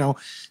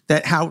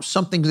 that how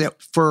something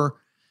that for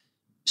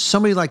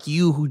somebody like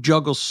you who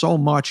juggles so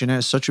much and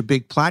has such a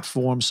big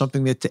platform,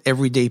 something that to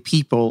everyday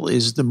people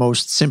is the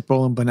most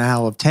simple and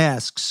banal of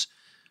tasks,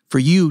 for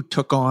you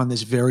took on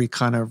this very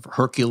kind of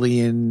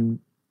Herculean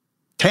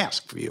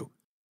task for you.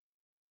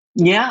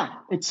 Yeah,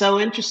 it's so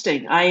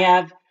interesting. I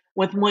have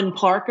when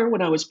Parker,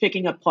 when I was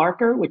picking up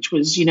Parker, which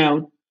was,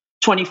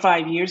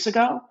 25 years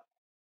ago,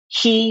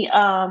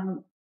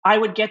 I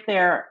would get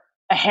there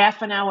a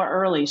half an hour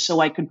early so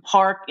I could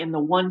park in the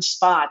one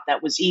spot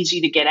that was easy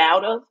to get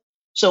out of,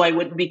 so I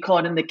wouldn't be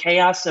caught in the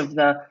chaos of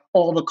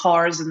all the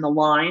cars in the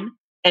line.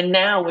 And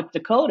now with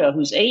Dakota,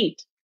 who's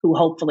 8, who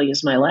hopefully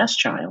is my last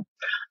child,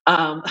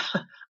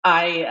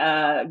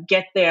 I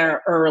get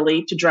there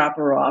early to drop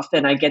her off,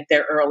 and I get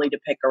there early to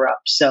pick her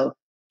up. So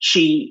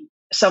she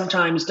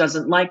sometimes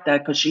doesn't like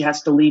that because she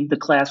has to leave the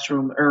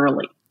classroom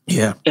early.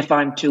 Yeah. If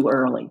I'm too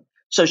early.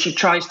 So she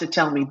tries to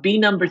tell me, be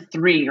number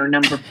 3 or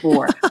number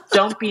 4.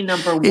 Don't be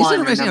number 1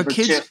 or number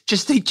 2.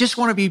 Kids, they just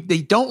want to be,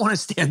 they don't want to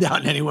stand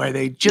out in any way.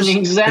 They just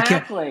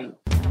Exactly.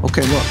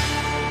 Okay, look,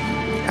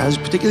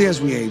 particularly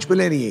as we age, but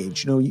any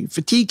age,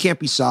 fatigue can't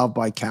be solved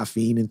by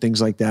caffeine and things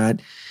like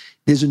that.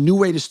 There's a new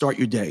way to start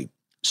your day.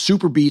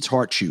 Super Beets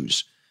Heart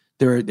Chews.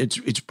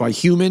 It's by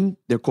Human.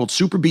 They're called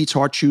Super Beets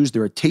Heart Chews.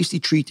 They're a tasty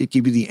treat that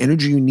give you the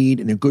energy you need,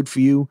 and they're good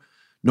for you.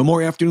 No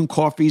more afternoon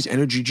coffees,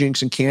 energy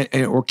drinks,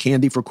 or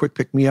candy for a quick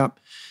pick-me-up.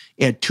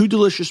 Add 2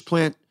 delicious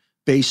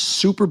plant-based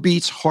Super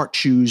Beets Heart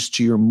Chews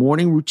to your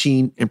morning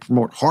routine and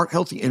promote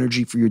heart-healthy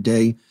energy for your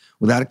day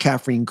without a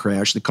caffeine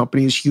crash. The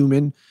company is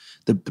Human.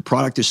 The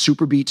product is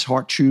Super Beets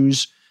Heart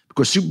Chews.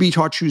 Because Super Beets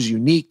Heart Chews are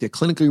unique, they're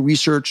clinically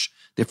researched,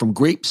 they're from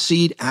grape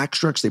seed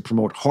extracts, they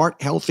promote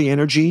heart-healthy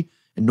energy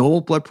and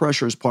normal blood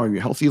pressure as part of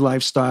your healthy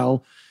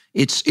lifestyle.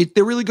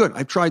 They're really good.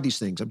 I've tried these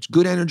things. It's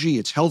good energy,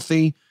 it's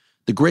healthy.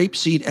 The grape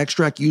seed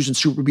extract used in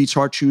Super Beets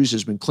Heart Chews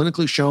has been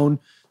clinically shown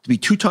to be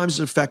 2 times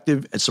as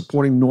effective at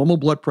supporting normal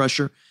blood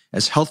pressure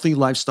as healthy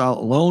lifestyle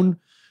alone.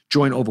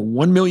 Join over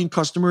 1 million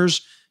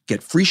customers,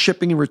 get free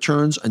shipping and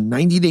returns, a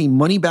 90-day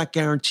money-back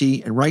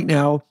guarantee, and right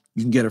now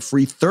you can get a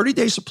free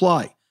 30-day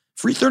supply.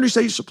 Free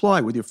 30-day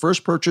supply with your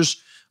first purchase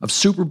of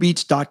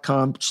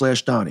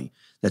superbeets.com/Donnie.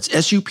 That's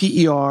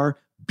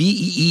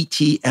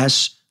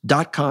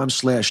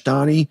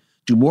superbeets.com/Donnie.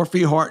 Do more for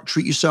your heart and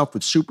treat yourself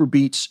with Super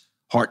Beets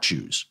Heart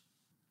Chews.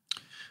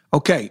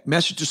 Okay,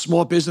 message to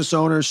small business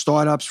owners,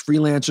 startups,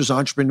 freelancers,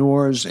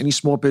 entrepreneurs, any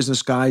small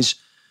business guys.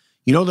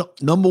 You know the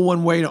number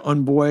one way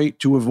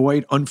to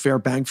avoid unfair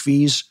bank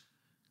fees?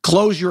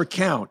 Close your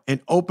account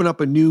and open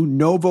up a new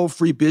Novo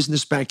free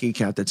business banking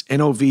account. That's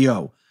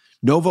Novo.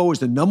 Novo is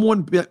the number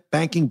one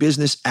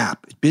business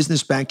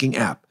banking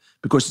app,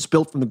 because it's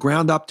built from the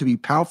ground up to be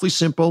powerfully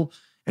simple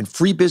and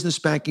free business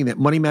banking that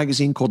Money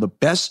Magazine called the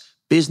best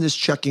business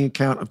checking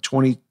account of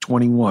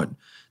 2021.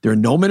 There are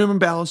no minimum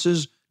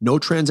balances, no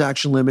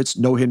transaction limits,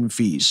 no hidden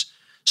fees.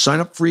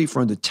 Sign up free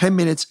for under 10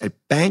 minutes at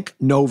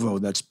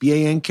BankNovo. That's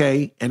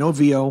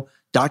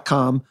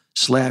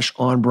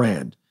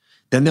BankNovo.com/onbrand.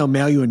 Then they'll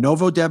mail you a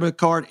Novo debit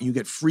card and you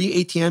get free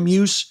ATM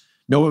use.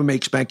 Novo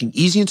makes banking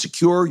easy and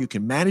secure. You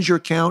can manage your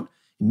account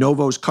in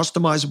Novo's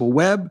customizable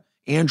web,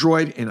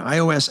 Android, and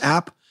iOS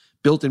app,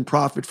 built-in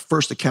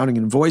profit-first accounting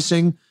and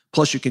invoicing.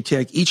 Plus, you can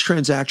take each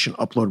transaction,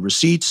 upload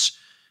receipts.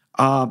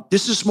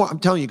 This is smart. I'm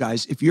telling you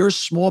guys, if you're a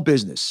small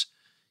business,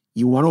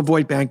 you want to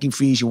avoid banking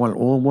fees, you want it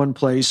all in one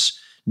place,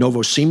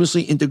 Novo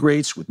seamlessly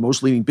integrates with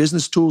most leading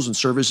business tools and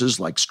services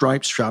like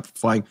Stripe,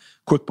 Shopify,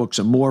 QuickBooks,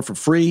 and more for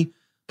free.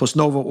 Plus,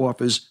 Novo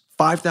offers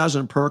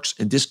 5,000 perks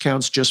and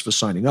discounts just for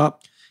signing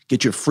up.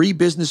 Get your free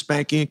business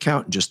banking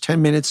account in just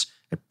 10 minutes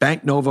at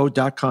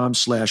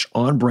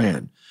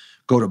banknovo.com/onbrand.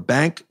 Go to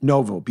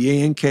BankNovo,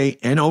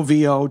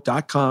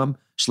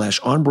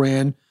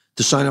 BankNovo.com/onbrand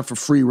to sign up for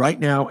free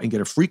right now and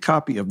get a free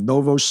copy of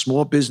Novo's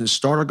Small Business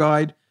Starter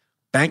Guide,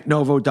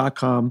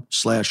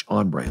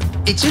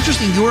 banknovo.com/onbrand. It's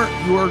interesting,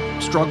 your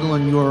struggle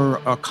and your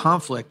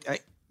conflict.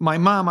 My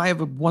mom, I have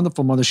a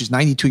wonderful mother. She's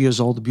 92 years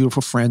old, a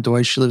beautiful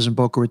Frandois. She lives in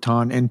Boca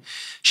Raton. And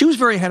she was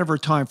very ahead of her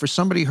time. For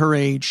somebody her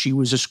age, she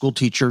was a school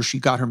teacher. She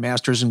got her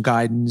master's in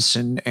guidance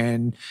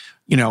and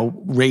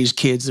raised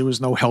kids. There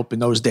was no help in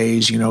those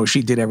days.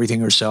 She did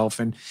everything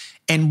herself.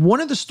 And one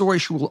of the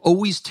stories she will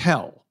always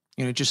tell,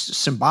 just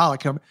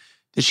symbolic,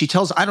 that she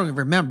tells, I don't even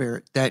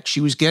remember, that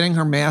she was getting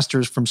her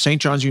master's from St.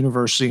 John's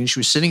University and she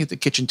was sitting at the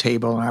kitchen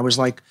table and I was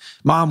like,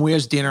 Mom,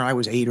 where's dinner? I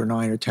was 8 or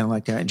 9 or 10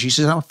 like that. And she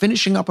says, I'm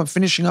finishing up.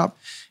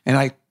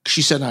 And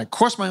she said, I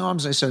crossed my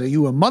arms and I said, are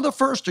you a mother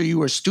first or are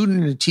you a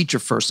student and a teacher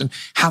first? And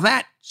how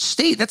that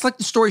stayed, that's like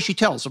the story she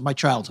tells of my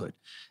childhood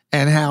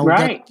and how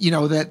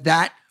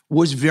that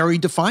was very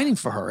defining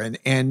for her.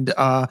 And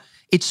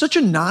it's such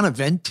a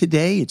non-event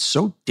today. It's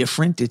so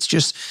different. It's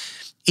just,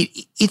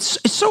 it's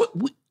so...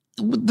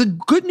 The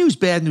good news,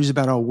 bad news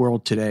about our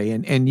world today,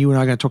 and you and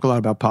I are going to talk a lot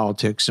about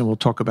politics, and we'll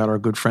talk about our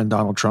good friend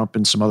Donald Trump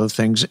and some other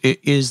things,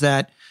 is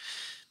that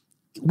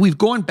we've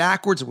gone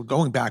backwards, and we're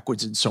going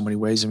backwards in so many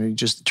ways. I mean,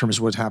 just in terms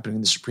of what's happening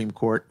in the Supreme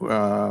Court,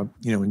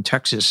 in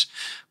Texas,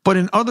 but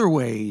in other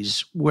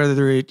ways,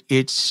 whether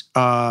it's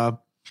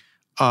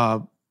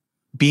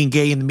being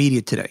gay in the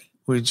media today,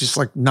 which is just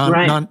like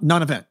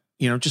non-event,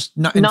 just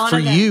not for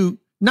you.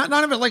 Not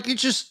non-event, like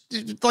it's just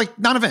like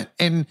non-event,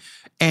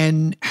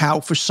 and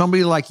how for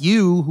somebody like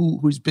you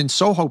who's been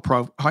so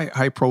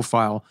high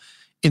profile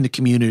in the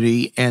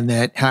community, and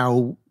that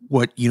how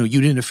you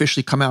didn't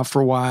officially come out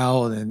for a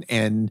while,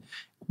 and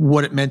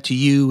what it meant to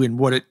you,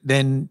 and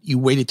then you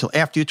waited till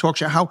after your talk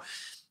show, how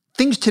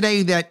things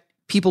today that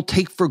people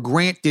take for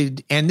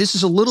granted, and this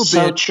is a little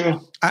bit true.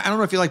 I don't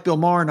know if you like Bill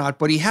Maher or not,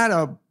 but he had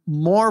a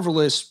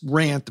marvelous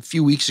rant a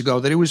few weeks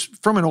ago that it was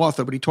from an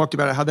author, but he talked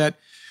about how that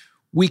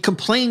we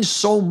complain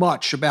so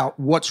much about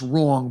what's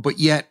wrong, but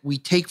yet we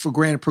take for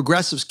granted.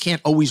 Progressives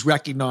can't always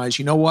recognize,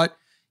 you know what?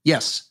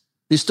 Yes,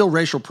 there's still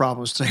racial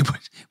problems today,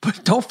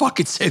 but don't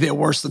fucking say they're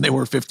worse than they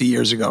were 50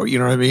 years ago. You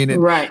know what I mean?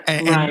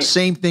 And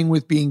same thing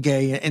with being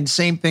gay, and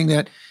same thing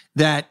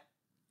that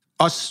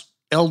us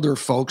elder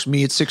folks,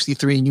 me at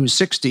 63 and you at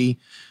 60,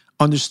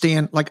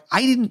 understand. Like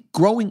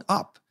growing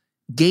up,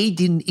 gay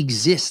didn't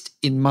exist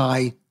in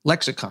my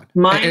lexicon.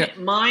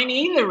 Mine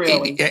either,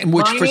 really. And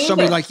which for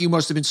somebody like you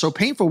must have been so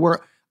painful,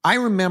 where I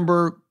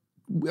remember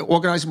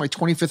organizing my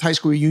 25th high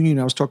school reunion.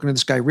 I was talking to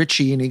this guy,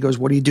 Richie, and he goes,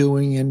 what are you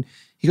doing? And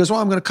he goes, well,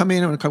 I'm going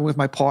to come with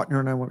my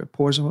partner, and I want to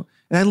pause him.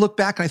 And I look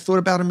back and I thought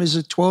about him as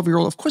a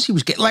 12-year-old. Of course he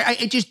was gay.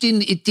 Like, it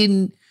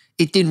didn't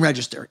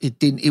register.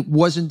 It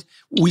wasn't,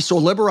 we saw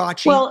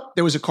Liberace. Well,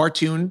 there was a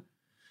cartoon.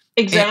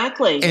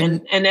 Exactly.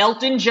 And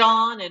Elton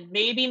John and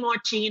maybe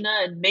Martina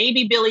and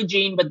maybe Billie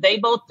Jean, but they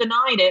both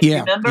denied it.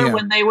 Remember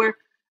when they were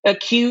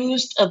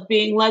accused of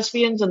being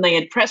lesbians and they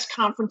had press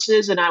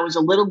conferences and I was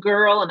a little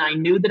girl and I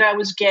knew that I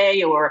was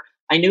gay, or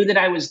I knew that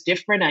I was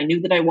different. I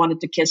knew that I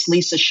wanted to kiss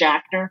Lisa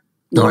Schachtner,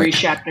 Lori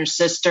Schachtner's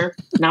sister,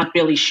 not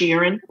Billy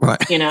Sheeran,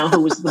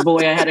 who was the boy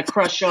I had a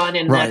crush on.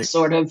 And that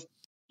sort of,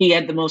 he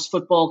had the most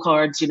football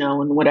cards,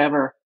 and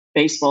whatever,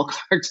 baseball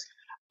cards.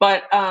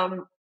 But,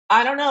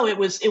 I don't know. It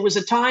was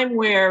a time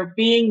where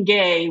being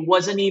gay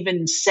wasn't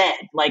even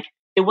said. Like,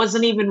 it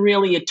wasn't even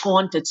really a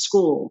taunt at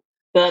school.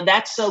 The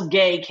That's So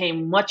Gay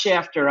came much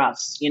after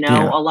us,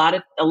 a lot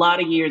of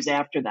years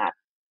after that.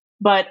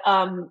 But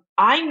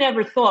I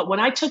never thought, when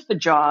I took the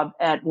job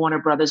at Warner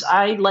Brothers,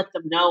 I let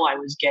them know I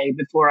was gay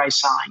before I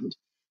signed,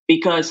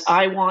 because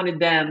I wanted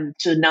them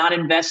to not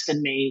invest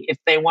in me if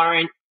they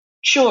weren't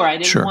sure. I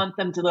didn't want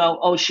them to go,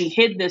 oh, she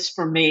hid this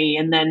from me,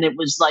 and then it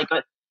was like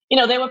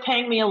they were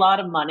paying me a lot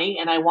of money,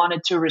 and I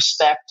wanted to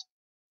respect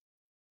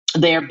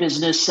their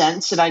business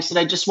sense. And I said,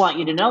 I just want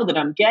you to know that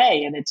I'm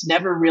gay. And it's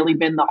never really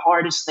been the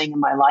hardest thing in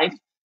my life.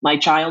 My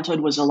childhood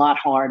was a lot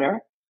harder.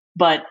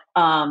 But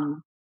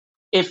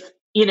if,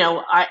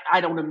 I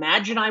don't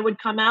imagine I would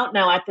come out.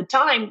 Now, at the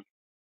time,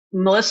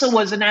 Melissa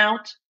wasn't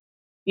out.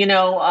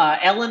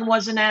 Ellen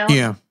wasn't out.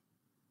 Yeah.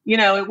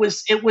 It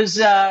was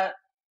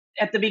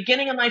at the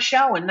beginning of my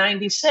show in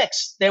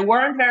 96, there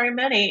weren't very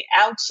many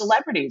out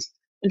celebrities.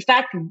 In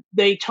fact,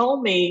 they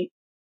told me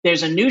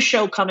there's a new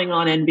show coming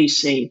on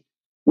NBC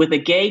with a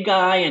gay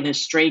guy and a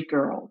straight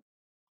girl.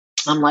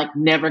 I'm like,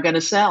 never going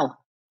to sell.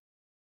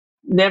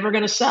 Never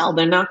going to sell.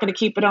 They're not going to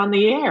keep it on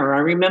the air. I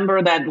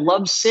remember that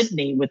Love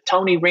Sydney with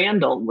Tony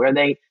Randall, where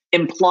they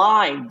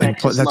implied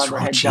that his lover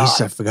had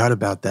died. I forgot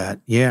about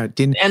that. Yeah.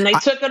 And they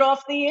took it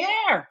off the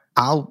air.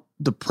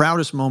 The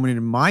proudest moment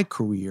in my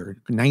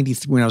career,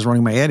 93, when I was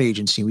running my ad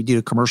agency, we did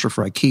a commercial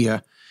for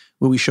IKEA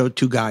where we showed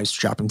two guys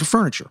shopping for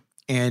furniture.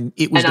 And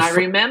it was. And I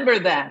remember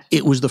that.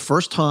 It was the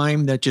first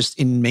time that just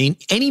in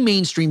any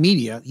mainstream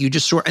media, you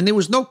just saw, and there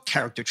was no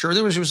caricature.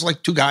 It was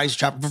like two guys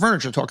shopping for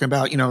furniture talking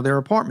about, their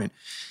apartment.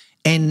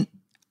 And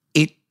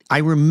I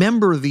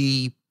remember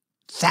the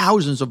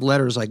thousands of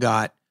letters I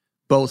got,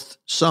 both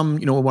some,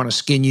 want to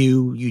skin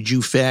you Jew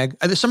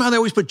fag. Somehow they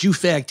always put Jew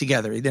fag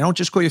together. They don't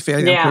just call you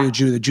fag, they don't call you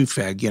Jew, the Jew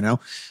fag,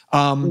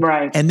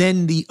 Right. And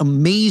then the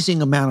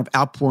amazing amount of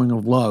outpouring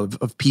of love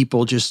of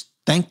people just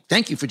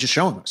thank you for just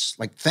showing us.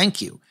 Like,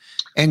 thank you.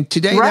 And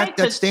today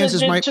that stands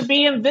as my... To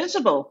be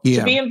invisible. Yeah.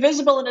 To be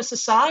invisible in a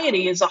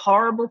society is a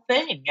horrible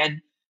thing.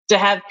 And to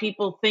have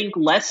people think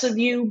less of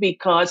you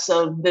because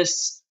of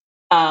this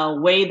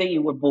way that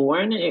you were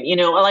born,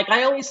 like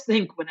I always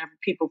think whenever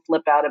people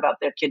flip out about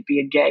their kid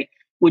being gay,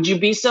 would you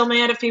be so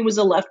mad if he was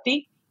a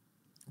lefty?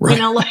 Right.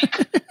 How are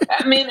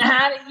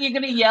you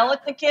going to yell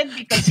at the kid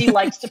because he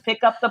likes to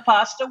pick up the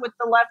pasta with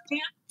the left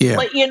hand? Yeah.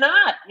 But you're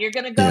not. You're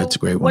going to go, that's a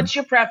great one. What's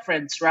your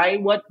preference, right?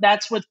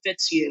 That's what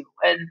fits you.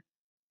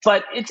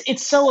 But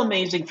it's so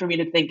amazing for me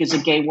to think as a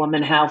gay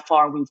woman how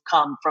far we've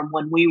come from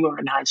when we were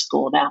in high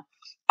school. Now,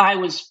 I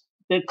was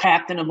the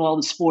captain of all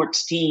the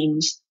sports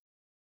teams.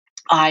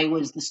 I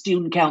was the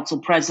student council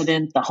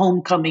president, the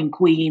homecoming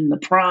queen, the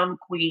prom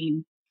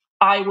queen.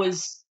 I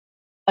was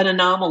an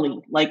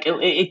anomaly. Like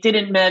it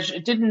didn't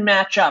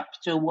match up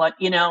to what,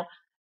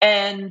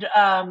 and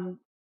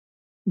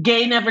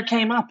gay never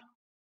came up.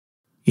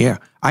 Yeah.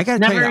 I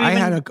got to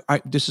tell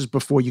you, this is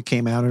before you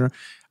came out.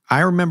 I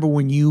remember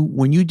when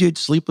you did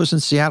Sleepless in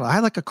Seattle, I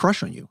had like a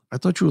crush on you. I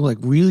thought you were like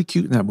really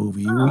cute in that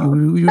movie.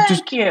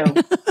 Thank you.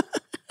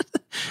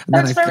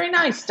 That's very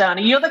nice,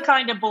 Donnie. You're the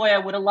kind of boy I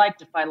would have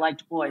liked if I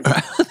liked boys.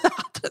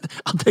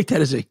 I'll take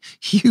that as a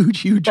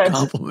huge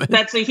compliment.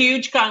 That's a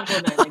huge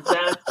compliment,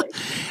 exactly.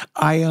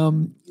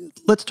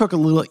 Let's talk a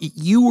little.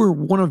 You were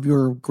one of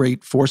your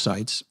great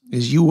foresights,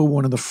 is you were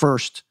one of the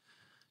first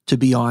to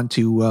be on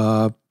to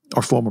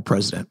our former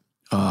president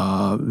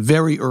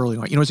very early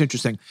on. It's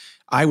interesting.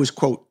 I was,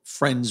 quote,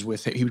 friends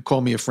with him. He would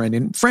call me a friend.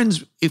 And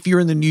friends, if you're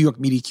in the New York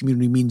media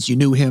community, means you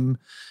knew him.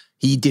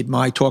 He did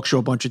my talk show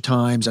a bunch of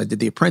times. I did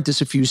The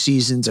Apprentice a few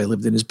seasons. I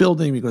lived in his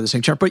building. We go to the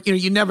same church. But, he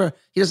doesn't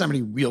have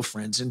any real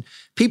friends. And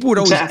people would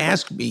always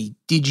ask me,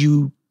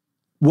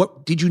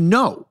 what did you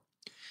know?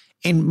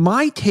 And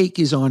my take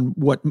is on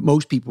what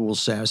most people will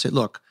say. I said,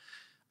 look,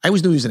 I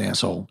always knew he was an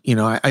asshole.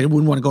 I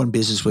wouldn't want to go in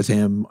business with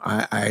him.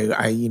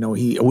 I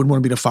wouldn't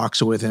want to be the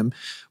foxer with him.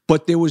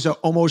 But there was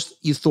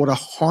you thought a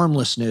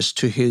harmlessness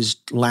to his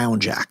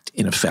lounge act,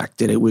 in effect,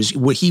 that it was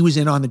what he was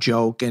in on the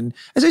joke. And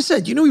as I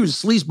said, he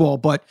was a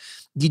sleazeball, but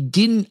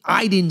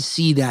I didn't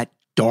see that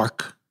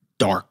dark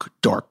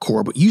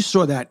core, but you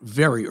saw that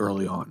very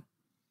early on.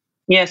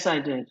 Yes, I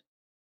did.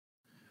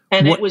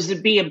 And it was to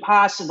be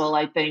impossible,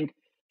 I think,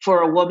 for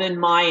a woman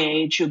my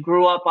age who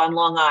grew up on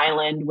Long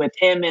Island with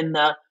him in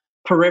the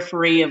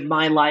periphery of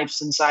my life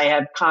since I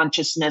have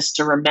consciousness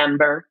to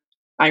remember.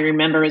 I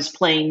remember his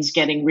planes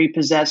getting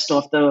repossessed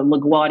off the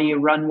LaGuardia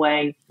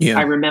runway. Yeah.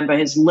 I remember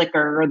his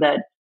liquor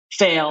that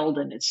failed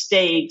and his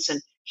steaks.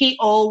 And he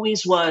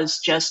always was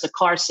just a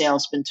car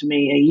salesman to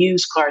me, a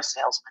used car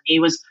salesman.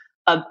 He was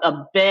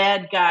a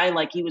bad guy.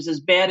 Like he was as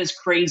bad as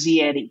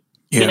Crazy Eddie.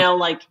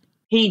 Yeah.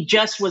 He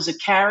just was a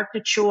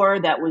caricature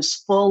that was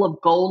full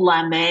of gold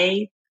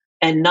lame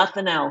and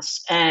nothing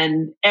else.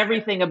 And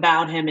everything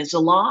about him is a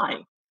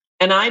lie.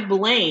 And I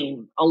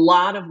blame a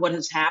lot of what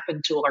has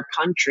happened to our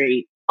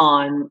country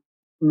on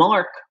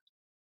Mark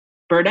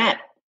Burnett,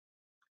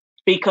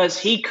 because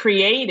he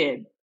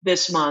created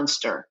this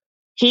monster.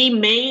 He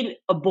made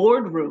a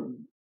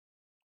boardroom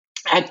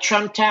at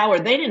Trump Tower.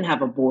 They didn't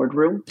have a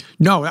boardroom.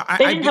 No,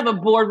 they didn't have a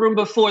boardroom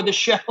before the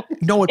show.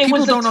 No, what it people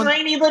was don't a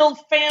tiny little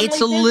family.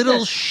 It's a little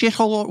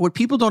shithole. What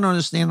people don't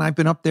understand, I've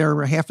been up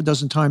there half a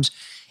dozen times.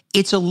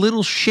 It's a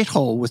little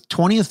shithole with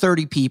 20 or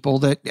 30 people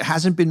that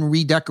hasn't been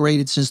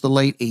redecorated since the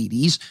late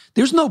 80s.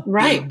 There's no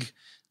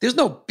There's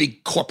no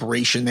big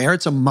corporation there.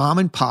 It's a mom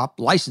and pop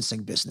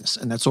licensing business,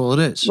 and that's all it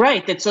is.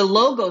 Right. It's a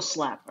logo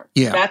slapper.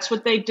 Yeah. That's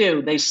what they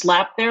do. They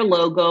slap their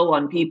logo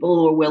on people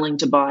who are willing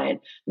to buy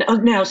it.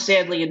 Now,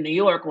 sadly, in New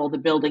York, all the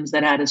buildings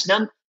that had his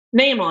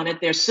name on it,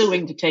 they're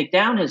suing to take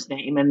down his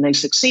name, and they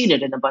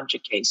succeeded in a bunch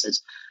of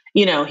cases.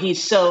 You know,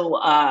 he's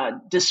so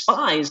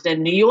despised,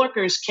 and New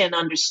Yorkers can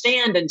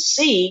understand and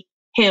see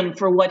him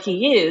for what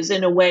he is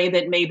in a way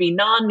that maybe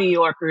non-New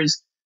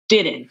Yorkers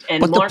didn't.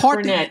 And Mark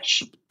Burnett.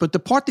 But the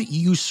part that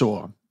you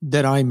saw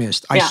that I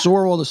missed, I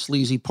saw all the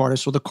sleazy part. I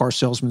saw the car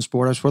salesman's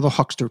part. I saw the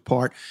huckster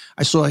part.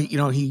 I saw,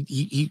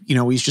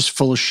 he's just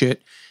full of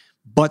shit.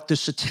 But the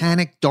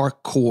satanic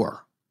dark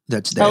core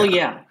that's there. Oh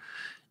yeah,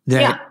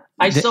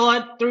 I saw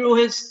it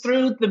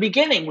through the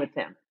beginning with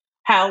him.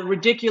 How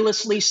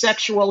ridiculously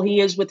sexual he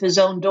is with his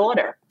own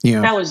daughter.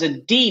 Yeah, that was a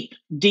deep,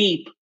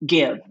 deep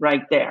give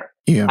right there.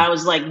 Yeah, I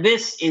was like,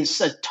 this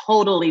is a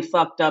totally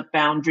fucked up,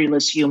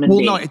 boundaryless human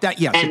being. Well, no,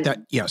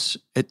 yes.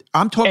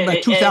 I'm talking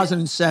about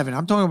 2007.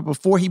 I'm talking about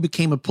before he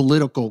became a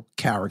political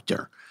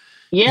character.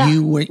 Yeah, he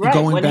would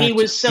go on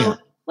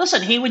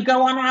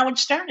Howard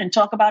Stern and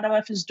talk about how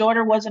if his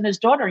daughter wasn't his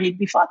daughter, he'd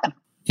be fucking her.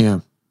 Yeah,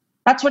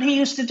 that's what he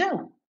used to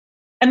do.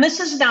 And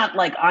this is not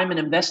like I'm an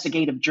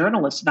investigative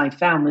journalist and I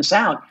found this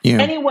out. Yeah.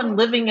 Anyone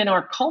living in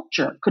our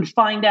culture could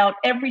find out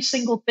every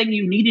single thing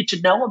you needed to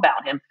know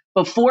about him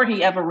before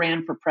he ever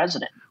ran for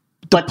president.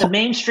 But the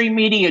mainstream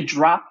media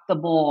dropped the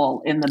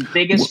ball in the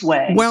biggest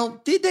way.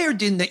 Well, did they or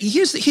didn't they?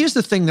 Here's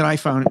the thing that I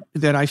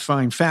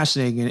find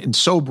fascinating and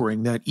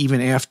sobering, that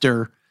even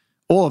after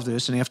all of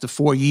this and after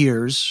 4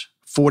 years,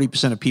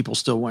 40% of people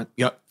still went,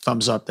 yep,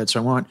 thumbs up, that's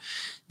what I want.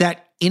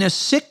 That in a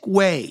sick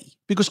way,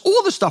 because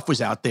all the stuff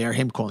was out there,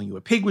 him calling you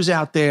a pig was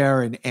out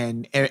there,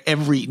 and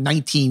every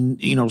 19,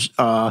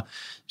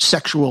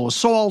 sexual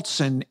assaults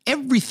and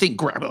everything,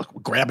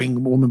 grabbing a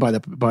woman by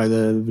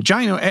the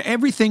vagina,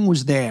 everything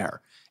was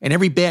there, and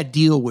every bad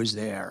deal was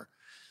there.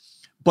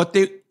 But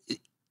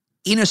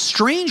in a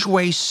strange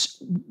way,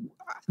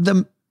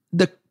 the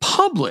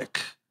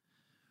public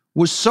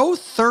was so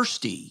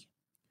thirsty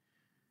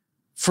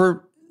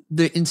for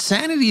the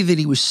insanity that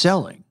he was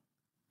selling.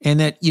 And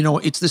that,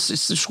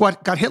 it's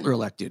what got Hitler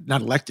elected.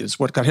 Not elected, it's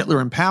what got Hitler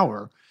in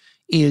power.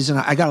 And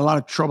I got a lot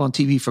of trouble on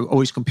TV for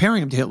always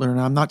comparing him to Hitler. And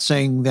I'm not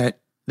saying that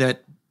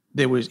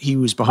he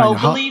was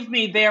behind. Believe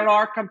me, there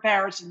are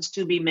comparisons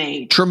to be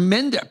made.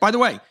 Tremendous. By the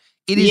way,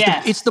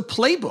 it's the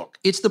playbook.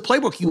 It's the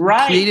playbook.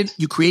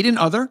 You create an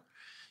other.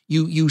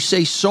 You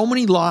say so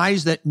many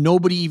lies that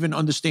nobody even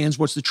understands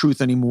what's the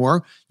truth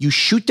anymore. You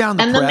shoot down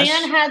the press. And the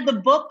man had the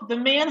book. The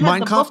man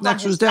had the book on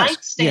his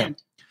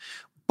nightstand. Yeah.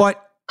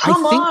 But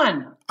Come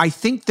on. I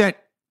think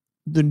that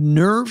the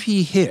nerve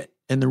he hit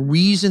and the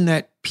reason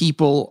that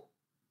people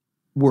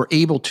were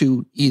able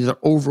to either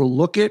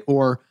overlook it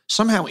or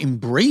somehow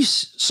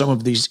embrace some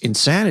of these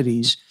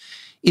insanities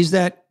is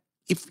that,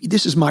 if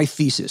this is my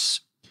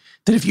thesis,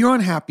 that if you're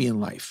unhappy in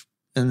life,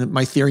 and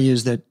my theory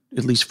is that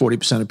at least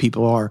 40% of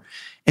people are,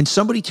 and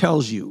somebody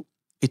tells you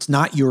it's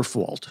not your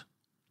fault,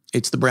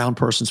 it's the brown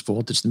person's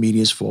fault, it's the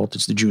media's fault,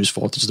 it's the Jew's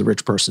fault, it's the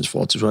rich person's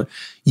fault,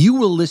 you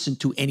will listen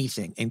to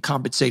anything and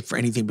compensate for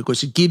anything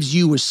because it gives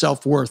you a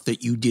self-worth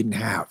that you didn't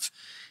have.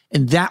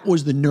 And that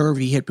was the nerve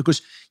he hit,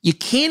 because you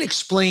can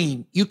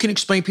explain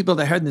people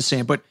that head in the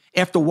sand, but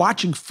after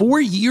watching 4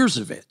 years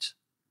of it,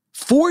 and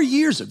 4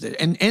 years of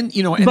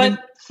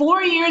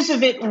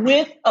it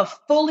with a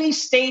fully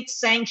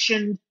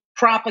state-sanctioned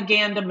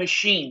propaganda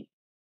machine,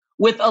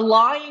 with a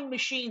lying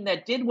machine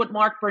that did what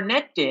Mark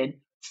Burnett did,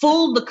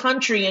 fooled the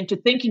country into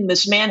thinking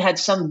this man had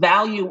some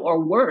value or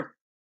worth,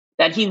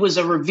 that he was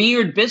a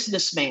revered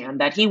businessman,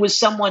 that he was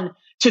someone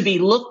to be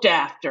looked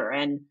after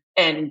and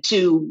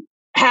to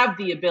have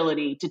the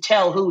ability to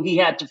tell who he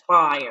had to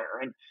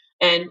fire.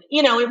 And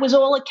it was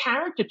all a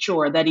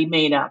caricature that he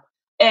made up.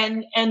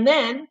 And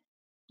then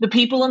the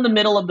people in the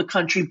middle of the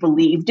country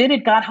believed it.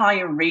 It got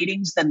higher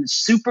ratings than the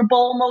Super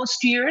Bowl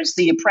most years,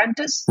 The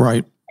Apprentice.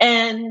 Right.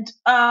 And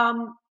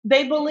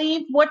they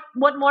believed what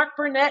Mark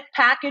Burnett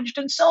packaged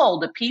and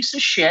sold, a piece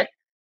of shit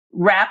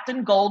wrapped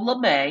in gold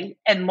lame,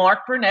 and Mark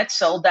Burnett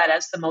sold that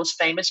as the most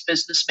famous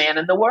businessman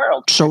in the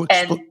world.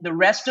 And the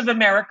rest of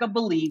America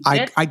believed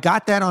it. I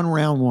got that on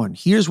round one.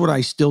 Here's what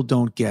I still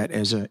don't get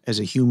as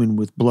a human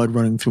with blood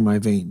running through my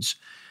veins.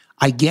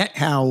 I get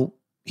how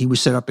he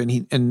was set up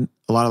and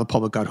a lot of the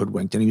public got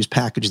hoodwinked and he was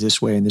packaged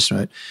this way and this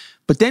way.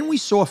 But then we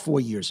saw 4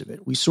 years of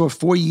it. We saw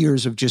 4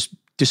 years of just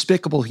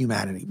despicable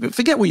humanity.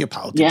 Forget what your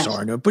politics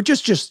are, but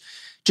just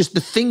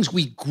the things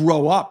we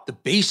grow up, the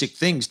basic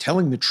things,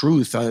 telling the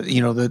truth.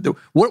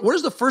 What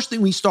is the first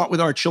thing we start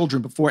with our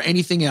children before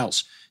anything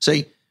else?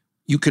 Say,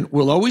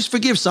 we'll always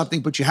forgive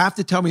something, but you have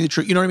to tell me the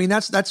truth. You know what I mean?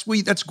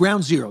 That's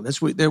ground zero.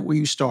 That's where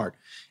you start.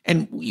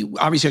 And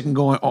obviously I can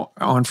go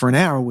on for an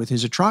hour with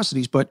his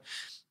atrocities, but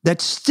that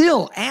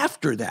still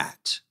after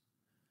that,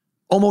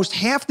 almost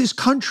half this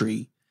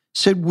country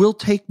said, we'll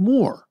take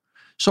more.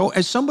 So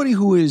as somebody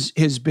who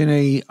has been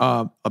a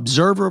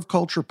observer of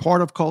culture,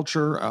 part of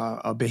culture,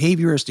 a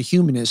behaviorist, a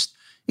humanist,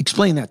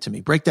 explain that to me.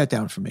 Break that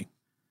down for me.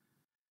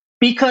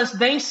 Because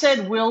they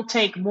said we'll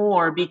take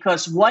more,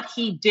 because what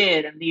he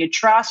did and the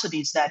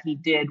atrocities that he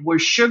did were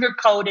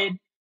sugar-coated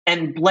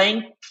and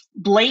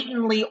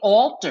blatantly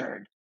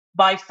altered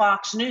by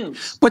Fox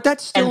News. But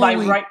that's still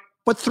and only,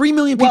 but 3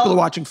 million people are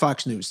watching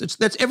Fox News.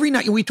 That's every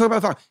night. We talk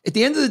about Fox. At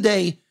the end of the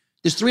day,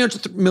 there's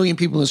 300 million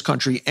people in this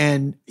country,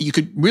 and you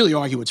could really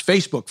argue it's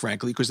Facebook,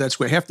 frankly, because that's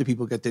where half the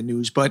people get their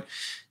news. But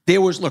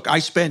look, I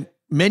spent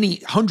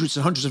hundreds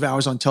and hundreds of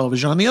hours on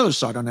television on the other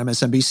side, on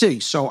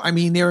MSNBC. So, I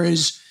mean, there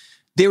is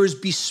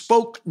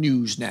bespoke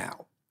news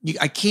now.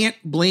 I can't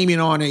blame it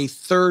on a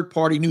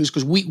third-party news,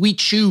 because we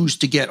choose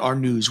to get our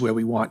news where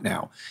we want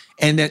now.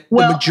 And that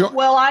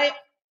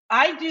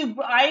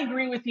I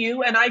agree with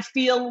you, and I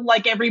feel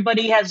like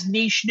everybody has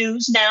niche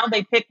news now.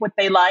 They pick what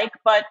they like,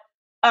 but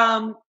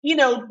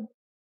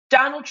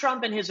Donald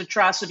Trump and his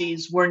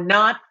atrocities were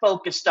not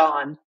focused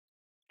on,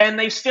 and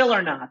they still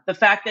are not, the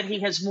fact that he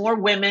has more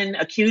women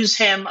accuse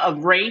him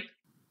of rape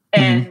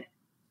and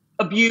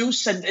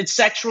abuse and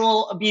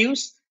sexual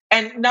abuse,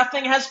 and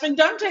nothing has been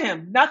done to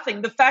him.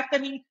 Nothing. The fact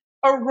that he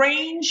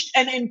arranged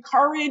and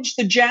encouraged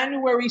the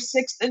January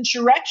 6th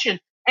insurrection,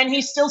 and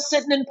he's still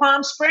sitting in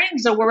Palm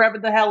Springs or wherever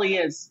the hell he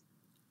is.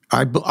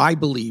 I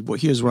believe,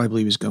 here's what I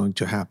believe is going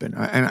to happen.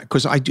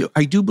 Because I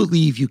do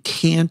believe you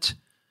can't,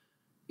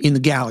 in the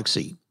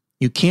galaxy,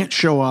 you can't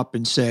show up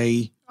and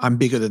say, I'm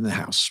bigger than the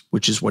House,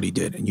 which is what he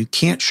did. And you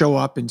can't show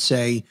up and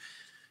say,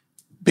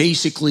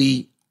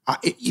 basically,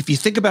 if you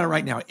think about it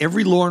right now,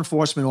 every law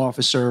enforcement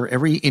officer,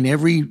 in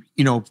every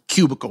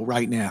cubicle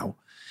right now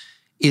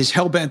is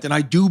hell-bent. And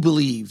I do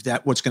believe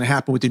that what's going to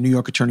happen with the New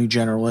York Attorney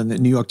General and the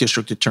New York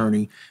District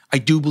Attorney, I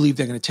do believe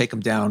they're going to take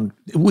him down.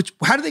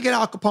 How did they get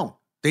Al Capone?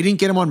 They didn't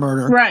get him on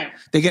murder. Right.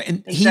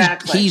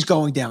 He's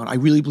going down. I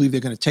really believe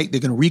they're going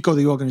to RICO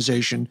the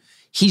organization.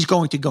 He's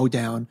going to go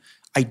down.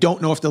 I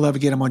don't know if they'll ever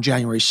get him on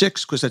January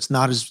 6th, because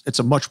it's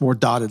a much more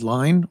dotted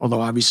line,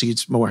 although obviously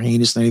it's more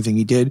heinous than anything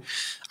he did.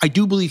 I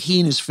do believe he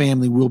and his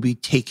family will be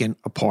taken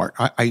apart.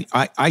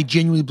 I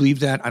genuinely believe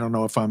that. I don't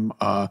know if I'm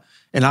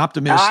an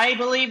optimist. I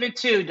believe it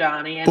too,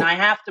 Donnie, and I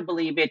have to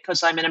believe it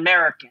because I'm an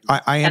American.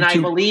 I am and too.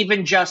 I believe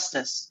in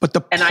justice. But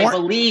I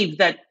believe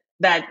that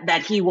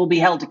he will be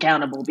held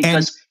accountable,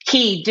 because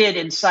he did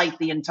incite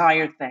the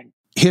entire thing.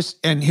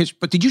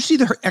 But did you see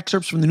the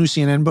excerpts from the new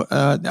CNN?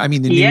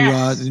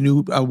 The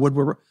new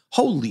Woodward.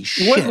 Holy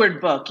shit!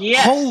 Woodward book,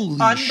 yes, holy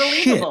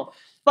unbelievable.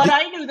 Shit. But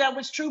I knew that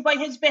was true by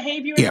his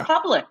behavior in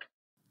public.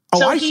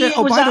 By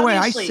the way,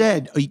 I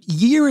said a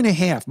year and a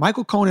half.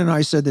 Michael Cohen and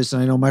I said this,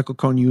 and I know Michael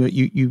Cohen,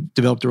 you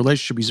developed a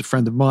relationship. He's a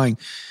friend of mine.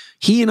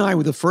 He and I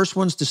were the first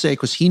ones to say,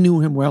 because he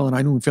knew him well and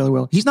I knew him fairly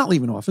well, he's not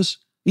leaving office.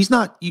 He's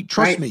not. You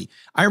trust me.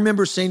 I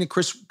remember saying to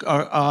Chris,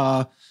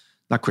 not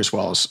Chris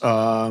Wallace.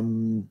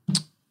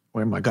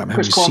 Where am I? I'm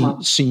having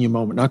a senior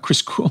moment. Not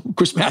Chris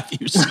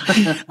Matthews.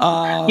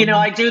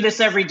 I do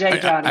this every day,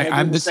 Johnny.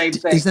 I do the same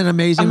thing. Isn't that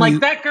amazing? I'm like,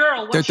 that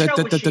girl. What show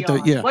was she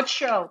on? Yeah. What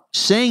show?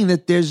 Saying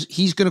that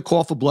he's going to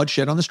call for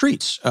bloodshed on the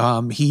streets.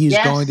 He is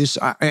going this.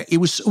 It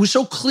was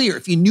so clear.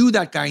 If you knew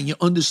that guy and you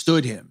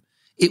understood him,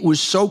 it was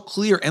so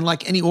clear. And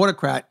like any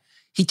autocrat,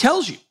 he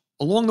tells you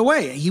along the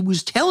way. He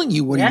was telling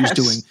you what he was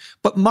doing.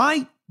 But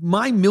my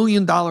 $1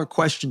 million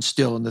question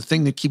still, and the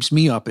thing that keeps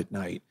me up at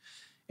night,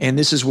 and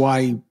this is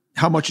why.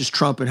 How much is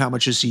Trump and how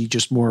much is he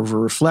just more of a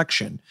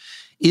reflection,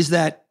 is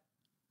that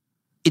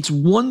it's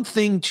one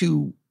thing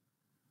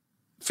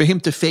for him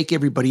to fake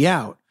everybody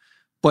out,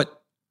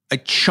 but a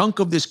chunk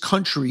of this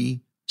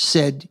country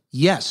said,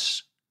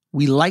 yes,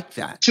 we like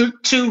that. To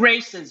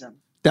racism.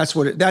 That's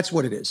what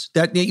it is.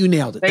 That you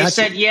nailed it. They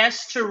said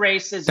yes to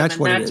racism, that's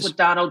what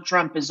Donald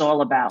Trump is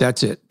all about.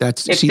 That's it.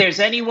 If there's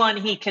anyone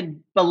he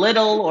can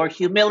belittle or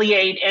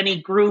humiliate,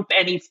 any group,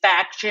 any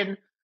faction,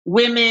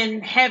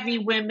 women, heavy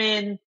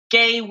women,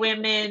 gay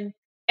women,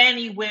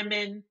 any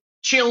women,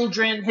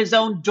 children, his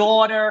own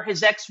daughter,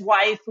 his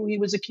ex-wife who he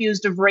was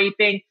accused of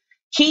raping.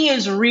 He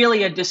is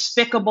really a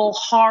despicable,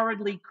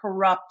 horridly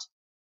corrupt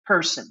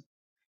person.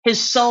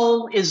 His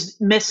soul is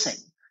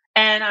missing.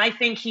 And I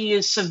think he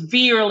is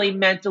severely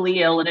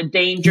mentally ill and a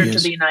danger to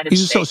the United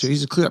States.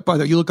 He's a clear. By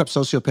the way, you look up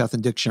sociopath in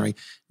dictionary.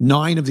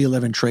 9 of the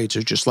 11 traits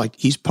are just like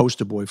he's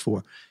poster boy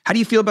for. How do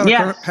you feel about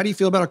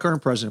our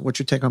current president? What's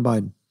your take on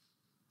Biden?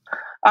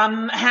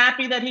 I'm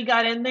happy that he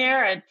got in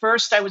there. At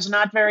first, I was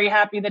not very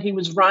happy that he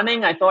was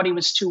running. I thought he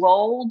was too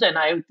old, and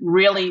I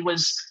really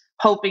was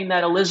hoping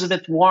that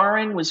Elizabeth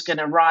Warren was going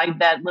to ride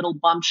that little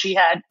bump she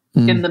had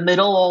in the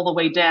middle all the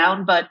way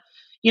down. But,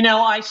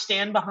 I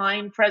stand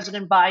behind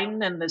President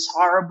Biden and this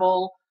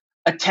horrible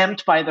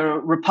attempt by the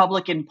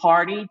Republican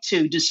Party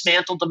to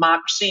dismantle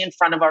democracy in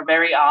front of our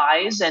very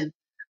eyes. And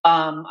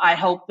I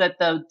hope that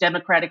the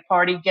Democratic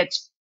Party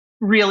gets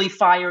really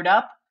fired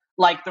up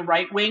like the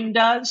right wing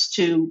does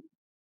to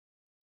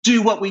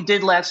do what we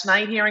did last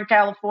night here in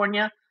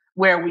California,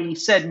 where we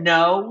said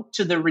no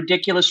to the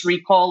ridiculous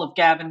recall of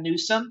Gavin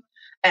Newsom.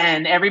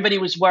 And everybody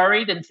was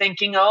worried and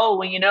thinking,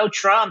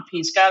 Trump,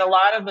 he's got a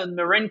lot of them.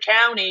 Marin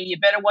County, you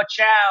better watch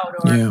out.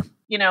 Or,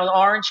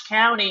 Orange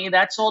County,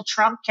 that's all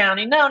Trump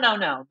County. No.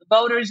 The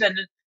voters and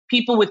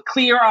people with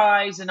clear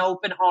eyes and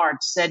open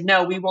hearts said,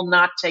 no, we will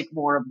not take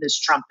more of this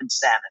Trump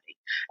insanity.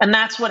 And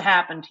that's what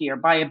happened here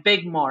by a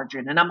big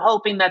margin. And I'm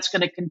hoping that's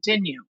going to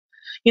continue.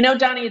 You know,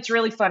 Donnie, it's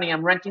really funny.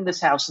 I'm renting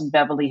this house in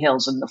Beverly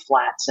Hills in the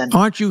flats. And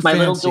Aren't you my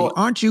fancy? little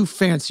Aren't you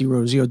fancy,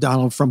 Rosie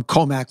O'Donnell from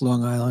Comac,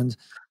 Long Island?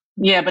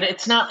 Yeah, but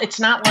it's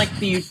not like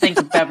you think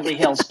of Beverly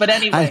Hills. But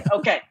anyway,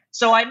 okay.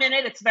 So I'm in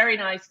it. It's very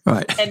nice.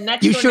 Right. And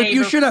next door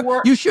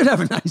neighbor, you should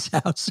have a nice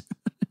house.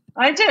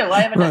 I do.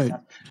 I have a nice Right.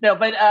 house. No,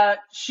 but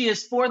she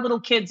has 4 little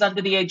kids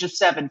under the age of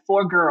 7,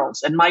 4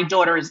 girls, and my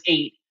daughter is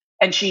 8,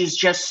 and she's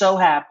just so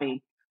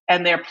happy.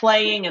 And they're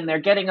playing and they're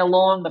getting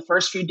along. The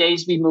first few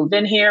days we move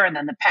in here, and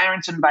then the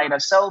parents invite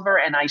us over,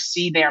 and I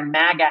see their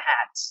MAGA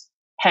hats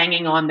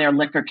hanging on their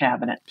liquor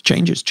cabinet.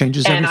 Changes And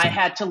everything. I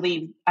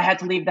had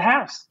to leave the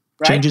house.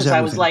 Right? Changes Because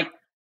I was everything. like,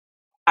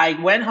 I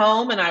went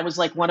home and I was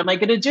like, what am I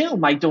going to do?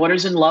 My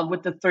daughter's in love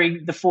with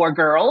the 4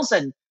 girls,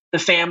 and the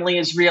family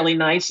is really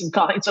nice and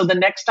kind. So the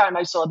next time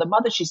I saw the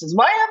mother, she says,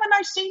 why haven't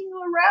I seen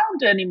you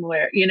around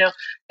anywhere? You know?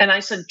 And I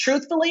said,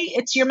 truthfully,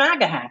 it's your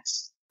MAGA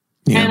hats.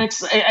 Yeah. And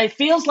it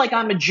feels like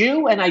I'm a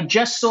Jew and I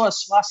just saw a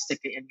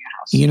swastika in your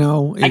house. You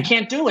know, I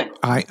can't do it.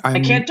 I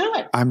can't do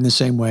it. I'm the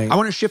same way. I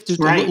want to shift it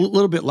Right. a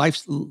little bit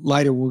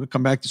lighter. We'll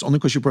come back to this only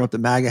because you brought up the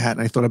MAGA hat,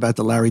 and I thought about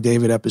the Larry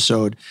David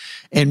episode.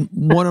 And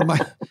one of my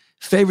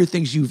favorite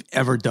things you've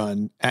ever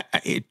done,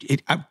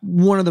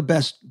 one of the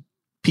best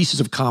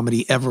pieces of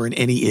comedy ever in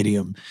any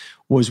idiom,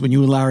 was when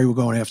you and Larry were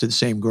going after the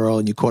same girl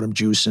and you caught him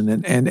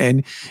juicing.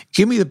 And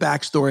give me the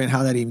backstory and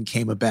how that even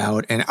came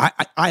about. And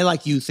I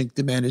like you, think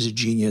the man is a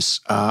genius.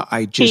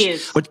 He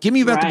is. But give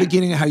me about the Right.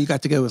 beginning of how you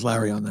got together with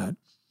Larry on that.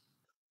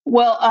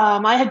 Well,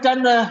 I had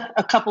done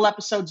a couple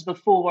episodes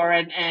before,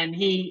 and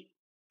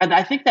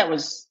I think that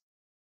was,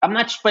 I'm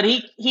not, but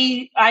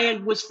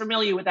I was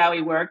familiar with how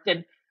he worked,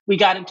 and we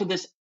got into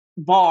this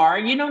bar.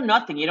 You know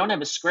nothing. You don't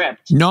have a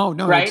script. No,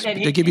 Right?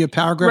 They give you a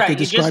paragraph, Right. they You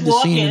describe just the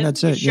walk scene, in, and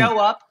that's you it. show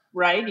up,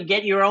 right? You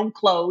get your own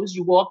clothes.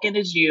 You walk in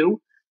as you.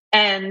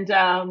 And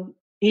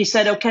he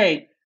said,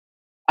 okay,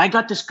 I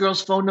got this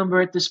girl's phone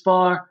number at this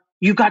bar.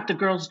 You got the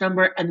girl's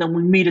number, and then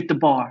we meet at the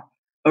bar.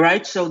 All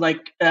right. So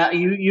like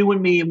you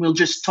and me, and we'll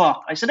just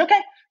talk. I said, okay.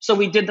 So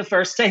we did the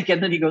first take,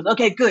 and then he goes,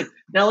 okay, good.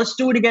 Now let's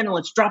do it again, and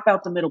let's drop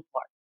out the middle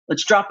part.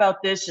 Let's drop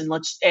out this, and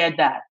let's add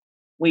that.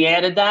 We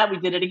added that. We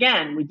did it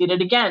again. We did it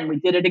again. We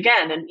did it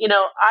again. And, you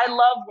know, I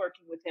love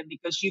working with him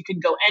because you can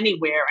go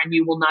anywhere and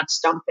you will not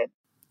stump him.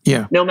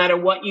 Yeah. No matter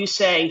what you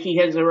say, he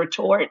has a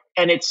retort,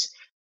 and it's,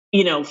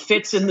 you know,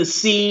 fits in the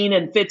scene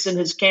and fits in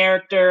his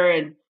character.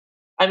 And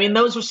I mean,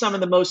 those were some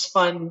of the most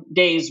fun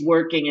days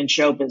working in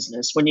show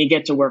business, when you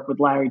get to work with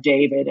Larry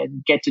David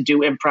and get to do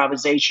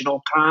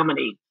improvisational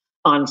comedy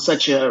on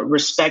such a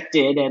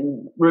respected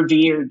and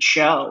revered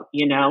show.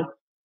 You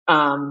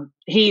know,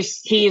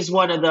 he's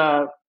one of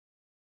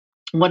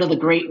the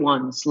great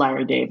ones,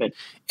 Larry David.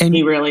 And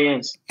he really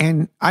is.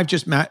 And I've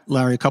just met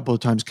Larry a couple of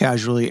times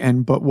casually,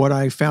 but what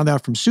I found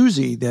out from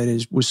Susie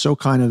that was so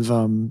kind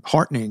of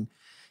heartening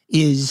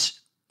is,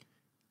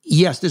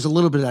 yes, there's a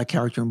little bit of that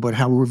character, but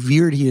how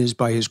revered he is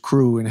by his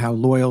crew and how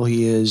loyal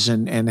he is,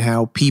 and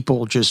how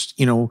people just,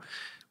 you know,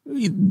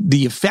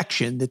 the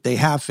affection that they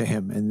have for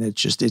him. And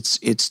it's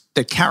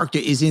the character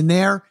is in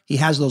there. He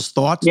has those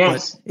thoughts,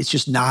 Yes. but it's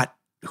just not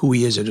who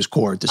he is at his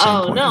core at the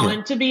same point. No. Yeah.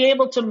 And to be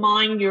able to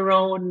mind your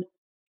own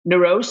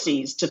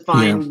neuroses to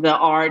find the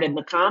art and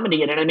the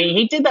comedy in it. I mean,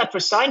 he did that for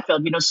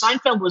Seinfeld. You know,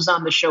 Seinfeld was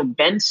on the show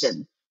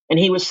Benson, and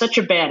he was such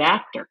a bad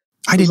actor.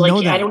 I didn't know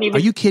like, that. I don't even,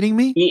 Are you kidding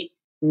me?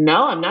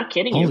 No, I'm not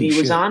kidding you. Holy He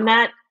was shit. on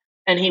that,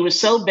 and he was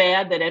so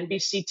bad that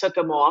NBC took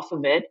him off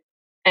of it.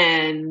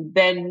 And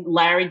then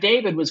Larry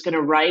David was going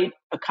to write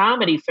a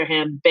comedy for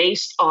him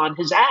based on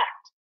his act.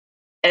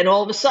 And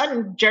all of a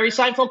sudden, Jerry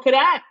Seinfeld could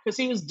act because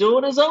he was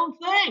doing his own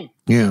thing.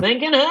 Yeah.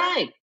 Thinking,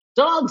 hey,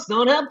 dogs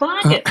don't have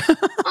pockets.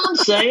 I'm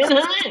saying,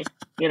 hey,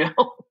 you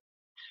know,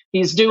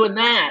 he's doing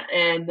that,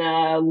 and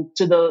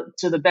to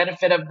the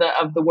benefit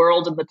of the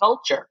world and the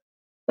culture.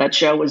 That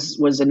show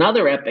was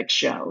another epic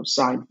show,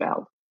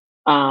 Seinfeld.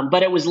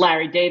 But it was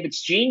Larry David's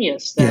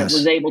genius that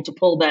was able to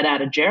pull that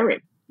out of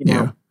Jerry. You know?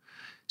 Yeah.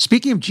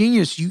 Speaking of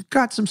genius, you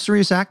got some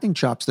serious acting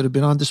chops that have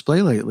been on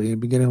display lately and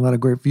been getting a lot of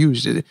great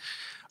views.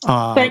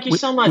 Thank you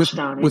so much,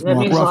 Donnie. With That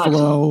Mark means a lot to me.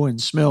 Ruffalo and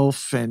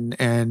Smilf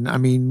and I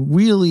mean,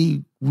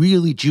 really,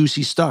 really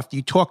juicy stuff.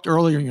 You talked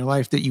earlier in your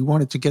life that you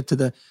wanted to get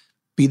to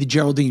be the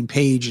Geraldine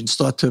Page and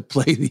start to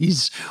play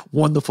these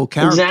wonderful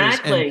characters.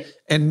 Exactly.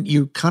 And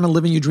you're kind of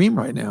living your dream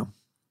right now.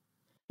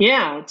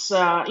 Yeah, it's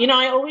you know,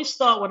 I always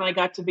thought when I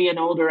got to be an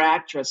older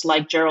actress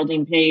like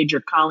Geraldine Page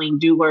or Colleen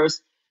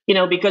Dewhurst, you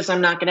know, because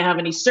I'm not going to have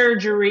any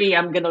surgery,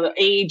 I'm going to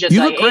age as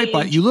You I look great,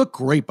 age. You look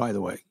great, by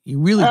the way. You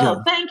really Oh,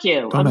 do. thank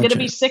you. Don't I'm going to mention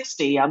be it.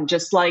 60. I'm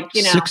just like,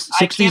 you know,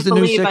 60's the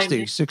new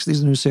 60.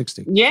 60's the new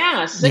 60.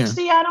 Yeah,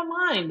 60, I don't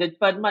mind.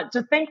 But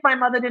to think my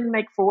mother didn't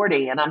make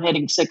 40 and I'm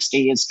hitting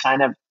 60 is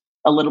kind of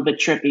a little bit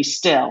trippy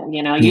still.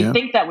 You know, you'd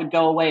think that would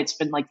go away. It's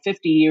been like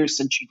 50 years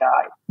since she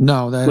died.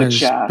 No, that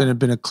has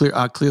been a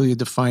clearly a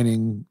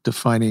defining thing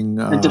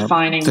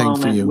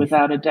moment for you,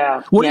 without a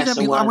doubt. What does that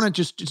mean? I want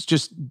to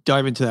just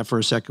dive into that for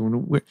a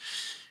second.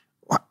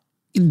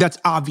 That's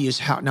obvious.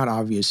 How not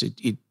obvious?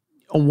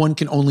 One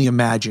can only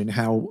imagine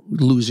how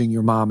losing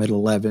your mom at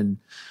 11.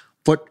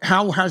 But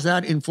how has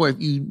that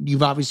influenced you?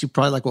 You've obviously,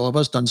 probably like all of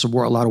us, done a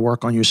lot of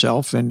work on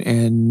yourself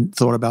and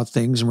thought about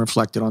things and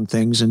reflected on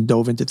things and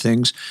dove into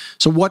things.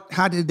 So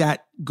how did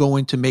that go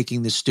into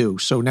making this stew?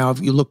 So now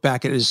if you look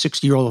back at it as a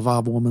 60-year-old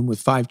evolved woman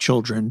with 5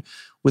 children,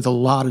 with a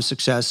lot of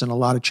success and a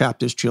lot of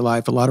chapters to your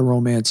life, a lot of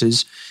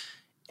romances,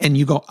 and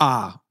you go,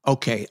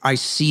 okay, I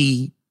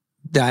see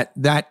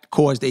that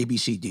caused A, B,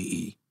 C, D,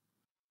 E.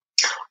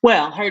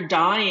 Well, her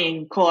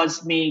dying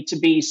caused me to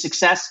be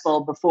successful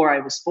before I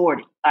was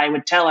 40. I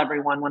would tell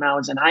everyone when I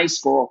was in high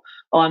school,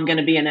 I'm going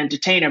to be an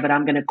entertainer, but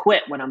I'm going to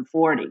quit when I'm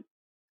 40.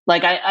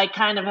 Like I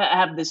kind of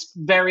have this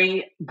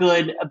very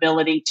good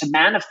ability to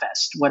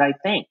manifest what I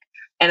think.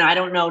 And I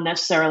don't know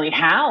necessarily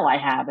how I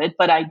have it,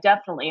 but I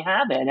definitely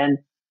have it. And,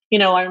 you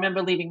know, I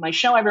remember leaving my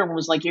show. Everyone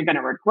was like, you're going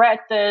to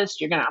regret this.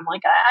 I'm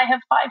like, I have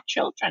 5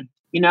 children.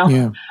 You know,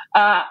 yeah.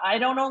 I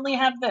don't only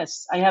have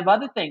this. I have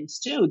other things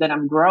too that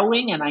I'm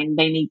growing, and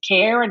they need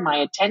care and my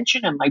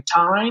attention and my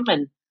time.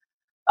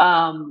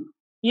 And,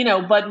 you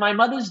know, but my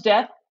mother's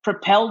death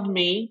propelled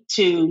me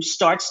to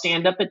start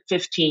stand up at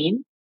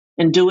 15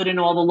 and do it in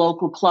all the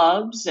local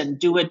clubs and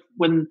do it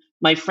when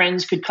my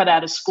friends could cut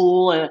out of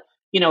school,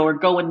 you know, or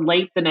go in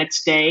late the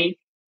next day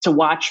to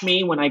watch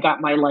me when I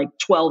got my like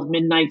 12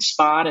 midnight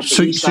spot at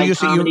the East Side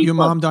Comedy your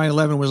Club. mom died at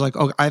 11 was like,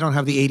 I don't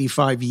have the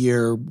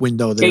 85-year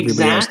window that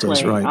everybody else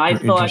does, right? I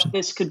thought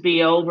this could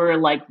be over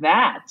like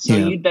that. So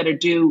you'd better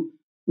do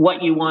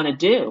what you want to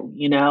do,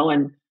 you know?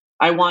 And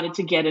I wanted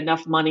to get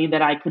enough money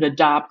that I could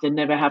adopt and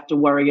never have to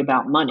worry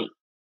about money.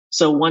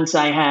 So once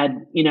I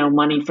had, you know,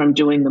 money from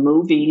doing the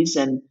movies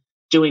and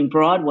doing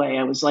Broadway,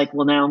 I was like,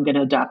 well, now I'm going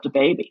to adopt a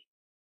baby.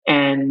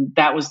 And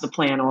that was the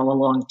plan all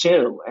along,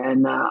 too.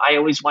 And I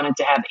always wanted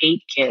to have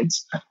 8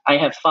 kids. I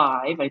have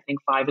 5. I think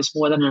 5 is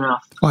more than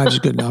enough. 5 is a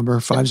good number.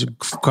 5 is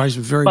a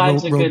very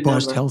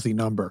robust, healthy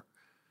number.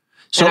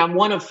 So, and I'm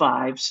one of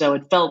 5, so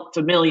it felt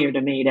familiar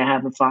to me to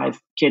have a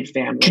 5-kid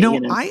family. You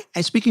know,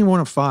 speaking of one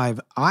of 5,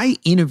 I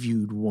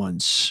interviewed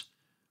once,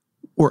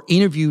 or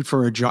interviewed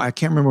for a job. I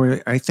can't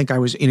remember. I think I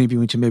was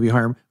interviewing to maybe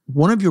hire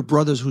one of your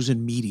brothers who's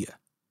in media.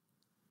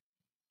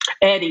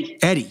 Eddie.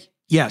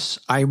 Yes,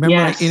 I remember.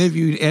 Yes. I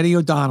interviewed Eddie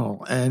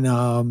O'Donnell,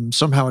 and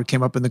somehow it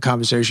came up in the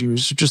conversation. It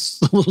was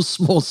just a little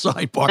small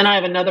sidebar. And I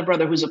have another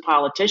brother who's a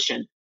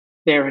politician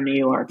there in New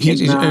York.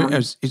 He's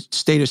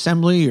state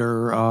assembly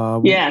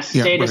or?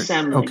 State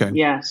assembly. Okay.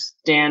 Yes,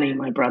 Danny,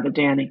 my brother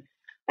Danny.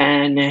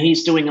 And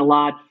he's doing a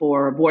lot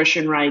for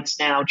abortion rights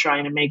now,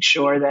 trying to make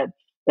sure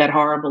that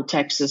horrible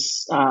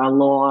Texas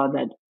law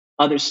that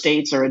other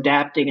states are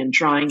adapting and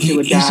trying to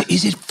adapt.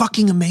 Is it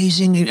fucking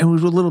amazing? And it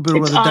was a little bit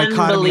of the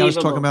dichotomy I was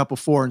talking about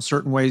before. In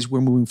certain ways,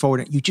 we're moving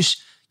forward. You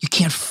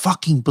can't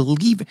fucking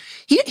believe it.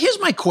 Here's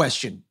my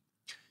question.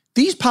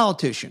 These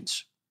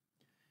politicians,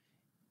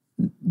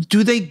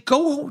 do they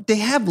go, they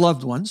have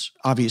loved ones,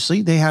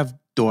 obviously. They have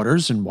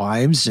daughters and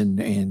wives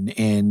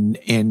and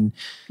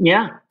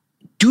yeah.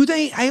 Do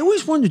they, I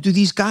always wonder, do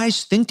these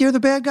guys think they're the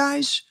bad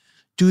guys?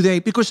 Do they,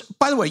 because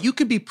by the way, you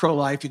could be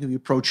pro-life, you can be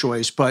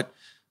pro-choice, but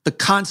the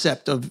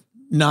concept of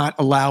not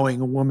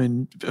allowing a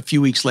woman a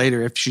few weeks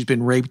later, if she's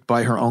been raped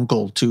by her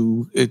uncle,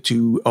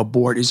 to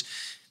abort is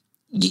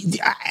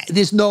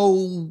there's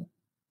no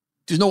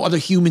other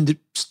human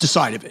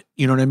side of it.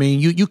 You know what I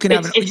mean? You can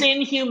have it's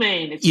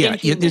inhumane. It's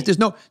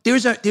inhumane.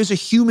 There's a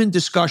human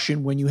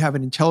discussion when you have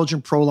an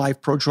intelligent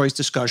pro-life, pro-choice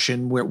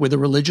discussion where with a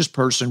religious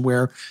person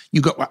where you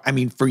go. I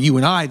mean, for you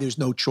and I, there's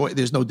no choice,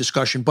 there's no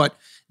discussion, but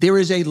there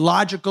is a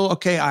logical.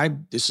 Okay,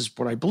 this is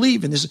what I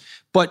believe in.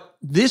 But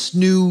this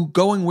new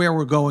going where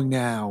we're going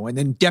now, and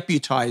then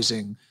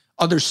deputizing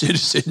other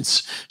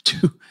citizens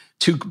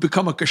to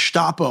become a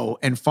Gestapo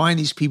and find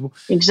these people.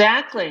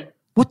 Exactly.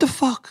 What the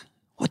fuck?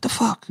 What the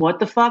fuck? What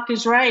the fuck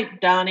is right,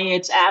 Donnie?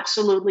 It's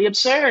absolutely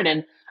absurd.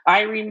 And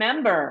I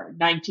remember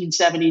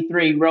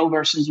 1973, Roe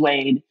versus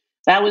Wade.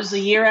 That was the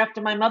year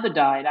after my mother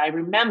died. I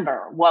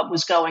remember what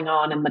was going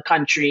on in the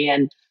country.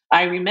 And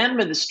I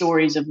remember the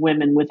stories of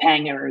women with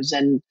hangers.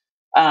 And,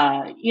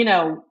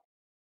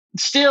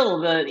 still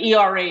the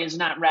ERA is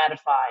not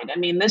ratified. I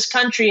mean, this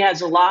country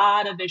has a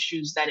lot of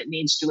issues that it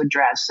needs to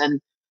address. And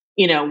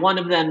one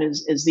of them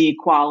is the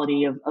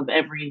equality of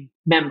every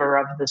member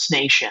of this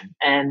nation.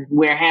 And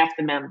we're half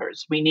the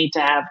members. We need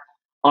to have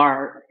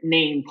our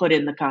name put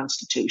in the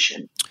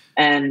Constitution.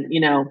 And,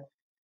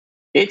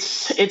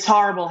 it's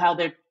horrible how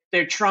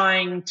they're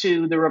trying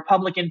to, the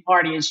Republican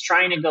Party is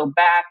trying to go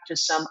back to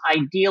some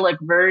idyllic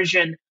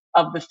version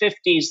of the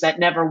 50s that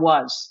never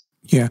was.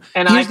 Yeah.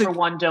 And for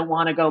one, don't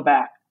want to go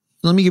back.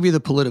 Let me give you the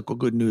political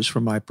good news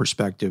from my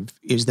perspective,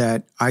 is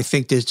that I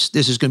think this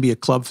is going to be a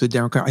club for the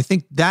Democrat. I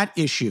think that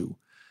issue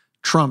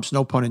trumps,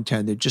 no pun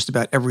intended, just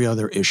about every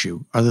other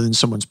issue other than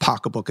someone's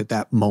pocketbook at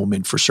that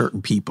moment for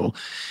certain people.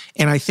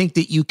 And I think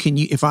that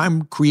if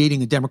I'm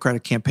creating a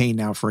Democratic campaign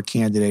now for a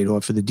candidate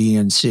or for the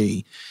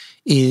DNC,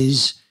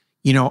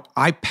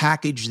 I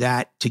package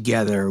that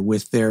together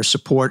with their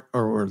support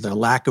or their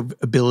lack of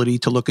ability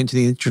to look into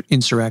the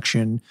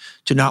insurrection,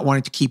 to not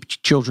wanting to keep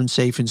children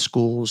safe in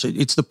schools.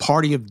 It's the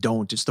party of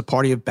don't. It's the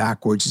party of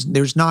backwards.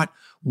 There's not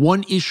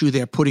one issue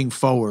they're putting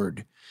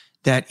forward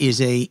that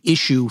is a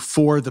issue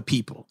for the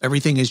people.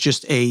 Everything is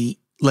just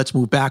let's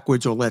move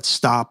backwards or let's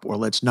stop or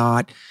let's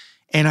not.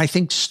 And I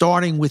think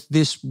starting with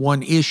this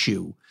one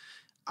issue,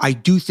 I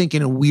do think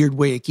in a weird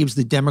way it gives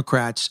the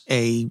Democrats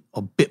a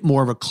bit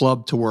more of a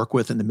club to work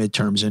with in the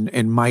midterms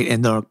and might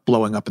end up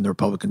blowing up in the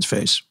Republicans'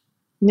 face.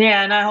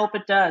 Yeah, and I hope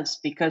it does,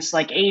 because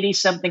like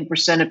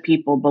 80-something% of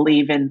people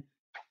believe in,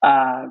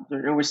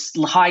 there was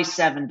high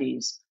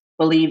 70s,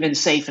 believe in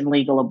safe and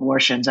legal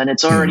abortions. And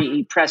it's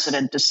already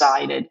precedent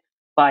decided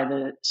by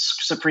the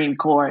Supreme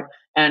Court.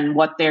 And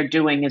what they're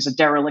doing is a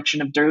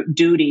dereliction of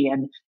duty.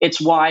 And it's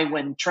why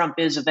when Trump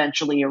is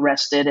eventually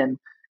arrested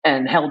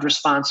and held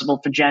responsible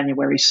for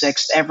January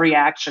 6th, every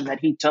action that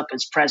he took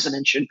as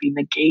president should be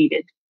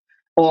negated.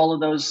 All of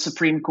those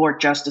Supreme Court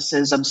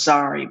justices, I'm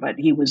sorry, but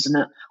he was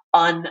an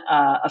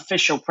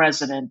unofficial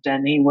president,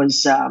 and he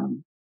was, a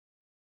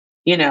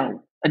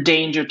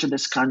danger to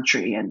this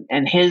country.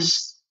 And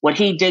what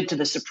he did to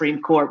the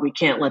Supreme Court, we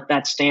can't let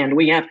that stand.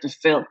 We have to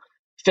fill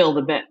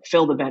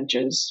the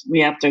benches.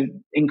 We have to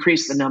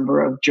increase the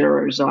number of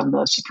jurors on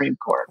the Supreme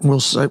Court.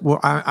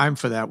 I'm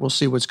for that. We'll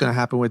see what's going to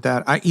happen with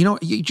that.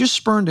 You just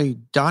spurned a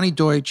Donnie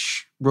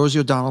Deutsch, Rosie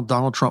O'Donnell,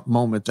 Donald Trump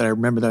moment that I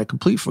remember that I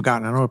completely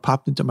forgotten. I know it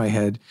popped into my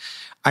head.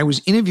 I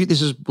was interviewed.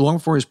 This is long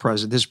before he was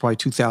president. This is probably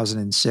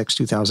 2006,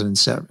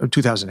 2007, or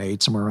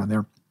 2008, somewhere around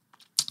there.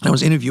 I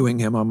was interviewing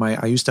him on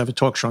I used to have a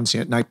talk show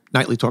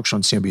nightly talk show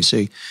on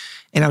CNBC,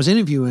 and I was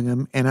interviewing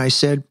him, and I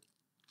said,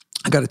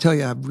 I got to tell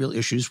you, I have real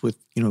issues with,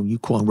 you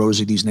calling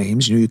Rosie these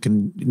names. You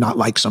can not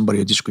like somebody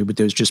or disagree, but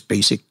there's just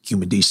basic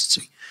human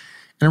decency.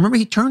 And I remember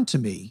he turned to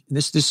me, and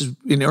this is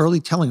in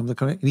early telling him,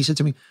 and he said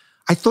to me,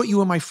 "I thought you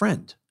were my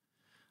friend."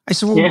 I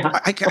said, "Well,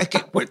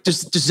 what,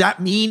 does that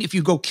mean if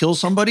you go kill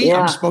somebody,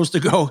 I'm supposed to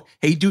go,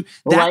 hey, dude?"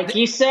 Like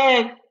you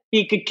said,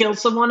 he could kill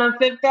someone on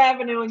Fifth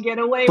Avenue and get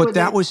away with it. But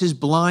that was his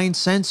blind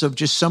sense of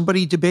just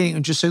somebody debating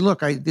and just say, look,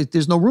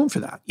 there's no room for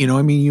that.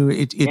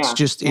 It's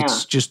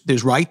just,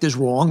 there's right, there's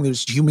wrong,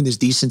 there's human, there's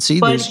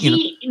decency. But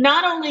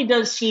not only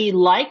does he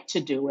like to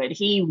do it,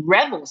 he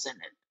revels in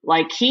it.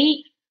 Like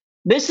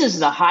this is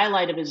the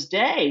highlight of his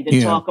day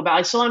to talk about.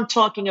 I saw him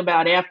talking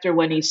about after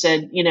when he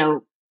said,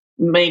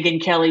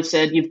 Megyn Kelly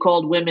said, "You've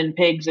called women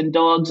pigs and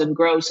dogs and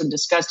gross and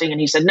disgusting."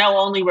 And he said, "No,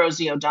 only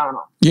Rosie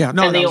O'Donnell." Yeah,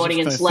 no, and the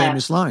audience laughed.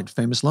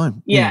 Famous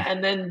line. Yeah,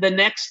 and then the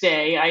next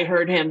day I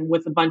heard him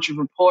with a bunch of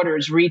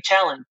reporters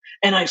retelling.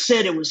 And I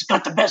said it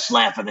got the best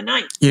laugh of the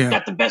night. Yeah.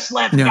 Got the best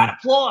laugh, got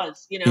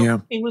applause.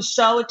 He was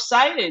so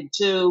excited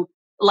to,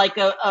 like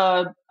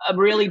a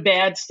really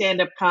bad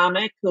stand-up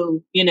comic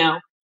who,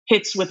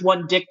 hits with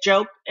one dick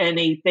joke and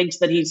he thinks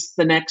that he's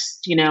the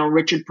next,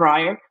 Richard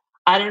Pryor.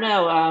 I don't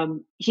know.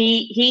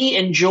 He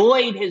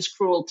enjoyed his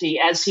cruelty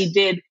as he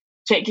did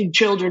taking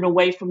children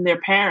away from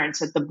their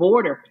parents at the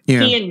border.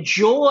 Yeah. He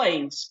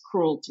enjoys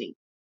cruelty.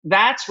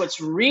 That's what's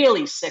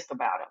really sick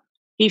about him.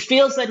 He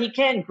feels that he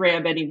can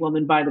grab any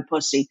woman by the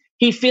pussy.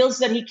 He feels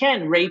that he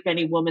can rape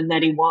any woman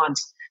that he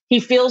wants. He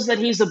feels that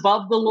he's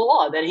above the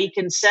law, that he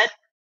can set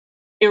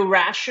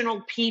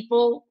irrational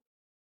people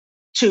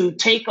to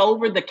take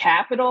over the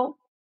Capitol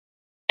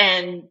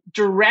and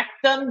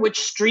direct them which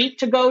street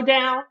to go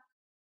down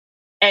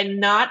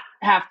and not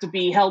have to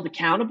be held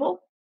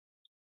accountable.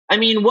 I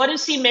mean, what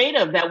is he made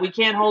of that we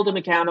can't hold him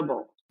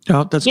accountable?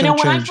 Oh, that's when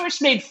change. I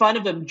first made fun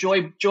of him,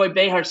 Joy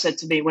Behar said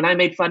to me when I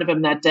made fun of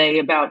him that day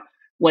about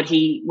when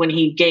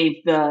he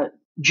gave the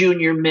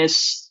Junior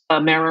Miss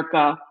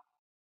America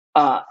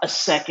a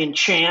second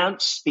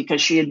chance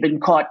because she had been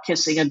caught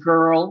kissing a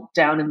girl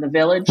down in the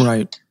Village.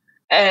 Right.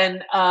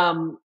 And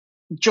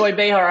Joy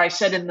Behar, I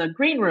said in the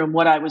green room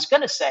what I was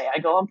going to say. I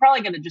go, I'm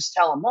probably going to just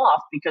tell him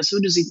off because who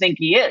does he think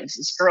he is?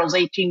 This girl's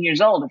 18 years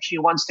old. If she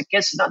wants to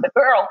kiss another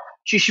girl,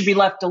 she should be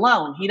left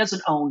alone. He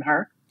doesn't own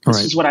her.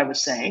 This is what I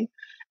was saying.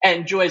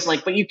 And Joy's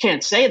like, but you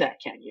can't say that,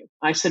 can you?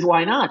 I said,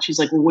 why not? She's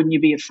like, well, wouldn't you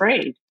be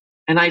afraid?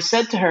 And I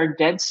said to her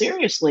dead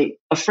seriously,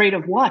 afraid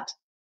of what?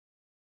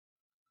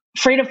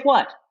 Afraid of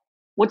what?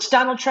 What's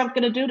Donald Trump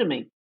going to do to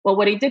me? Well,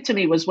 what he did to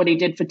me was what he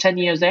did for 10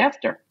 years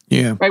after.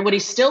 Yeah. Right. What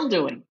he's still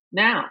doing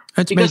now.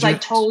 Because I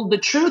told the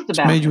truth about it.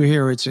 It's made you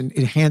here. It's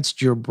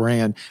enhanced your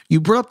brand.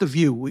 You brought up The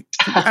View.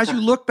 As you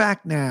look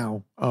back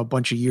now, a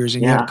bunch of years,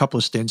 and you had a couple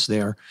of stints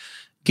there.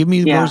 Give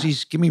me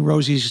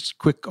Rosie's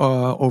quick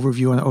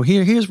overview on.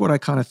 Here's what I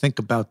kind of think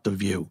about The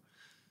View.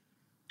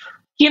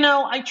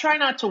 I try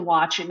not to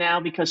watch it now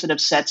because it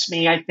upsets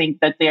me. I think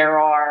that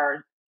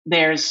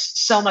there's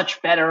so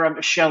much better of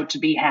a show to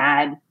be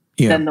had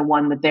than the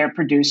one that they're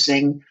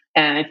producing.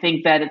 And I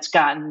think that it's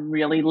gotten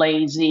really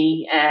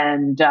lazy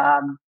and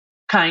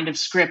kind of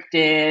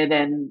scripted.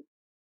 And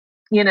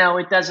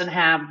it doesn't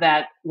have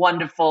that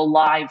wonderful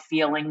live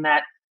feeling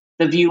that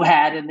The View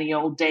had in the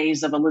old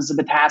days of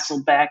Elizabeth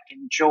Hasselbeck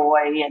and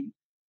Joy and,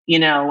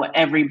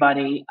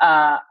 everybody.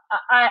 I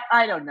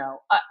don't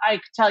know. I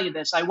can tell you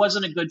this. I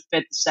wasn't a good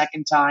fit the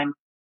second time.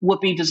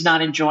 Whoopi does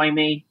not enjoy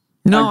me.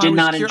 No, did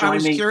not enjoy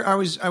me. I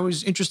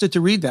was interested to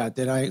read that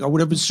I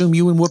would have assumed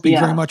you and Whoopi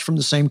very much from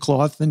the same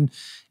cloth, and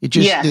it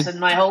just and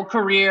my whole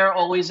career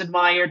always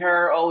admired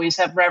her, always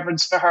have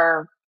reverence for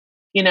her.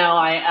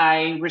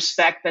 I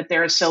respect that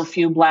there are so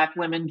few Black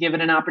women given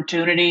an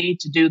opportunity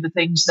to do the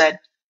things that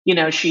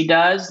she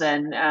does,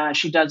 and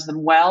she does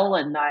them well,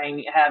 and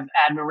I have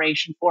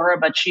admiration for her.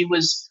 But she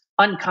was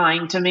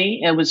unkind to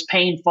me. It was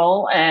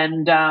painful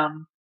and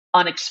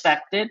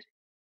unexpected,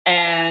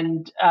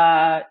 and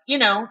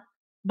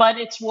but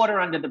it's water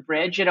under the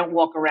bridge. You don't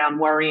walk around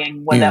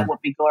worrying that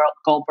Whoopi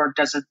Goldberg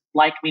doesn't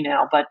like me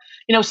now. But,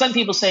 some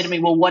people say to me,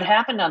 well, what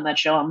happened on that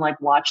show? I'm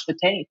like, watch the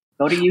tape.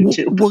 Go to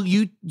YouTube. Well,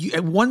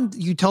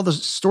 you tell the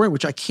story,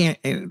 which I can't.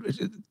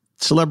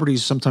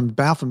 Celebrities sometimes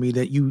baffle me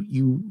that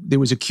there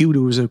was a cue,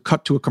 there was a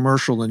cut to a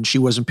commercial and she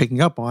wasn't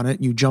picking up on it.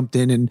 And you jumped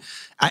in and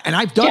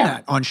I've done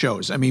that on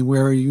shows. I mean,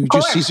 where you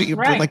just see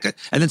like,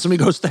 and then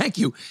somebody goes, thank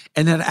you.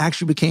 And then it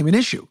actually became an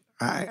issue.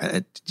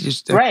 It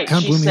kind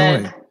of blew me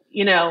away.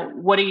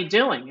 What are you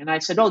doing? And I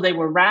said, oh, they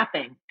were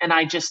rapping. And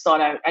I just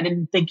thought, I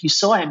didn't think you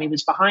saw him. He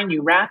was behind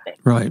you rapping.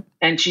 Right.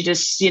 And she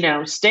just,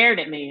 stared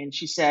at me and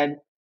she said,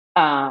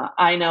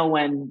 I know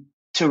when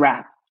to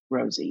rap,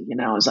 Rosie.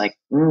 I was like,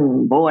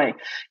 boy.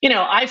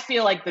 I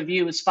feel like The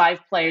View is 5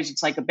 players.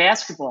 It's like a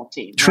basketball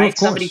team, True, right?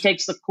 Somebody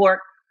takes the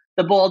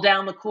ball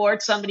down the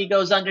court. Somebody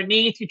goes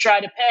underneath. You try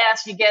to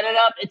pass. You get it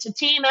up. It's a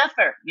team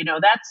effort.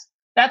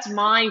 That's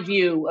my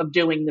view of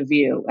doing The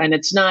View, and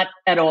it's not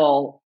at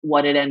all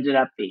what it ended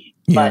up being.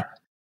 Yeah.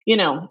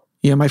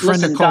 But my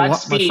friend Nicole.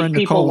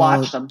 People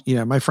watch them.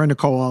 Yeah, my friend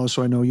Nicole,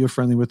 also I know you're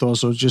friendly with.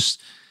 Also,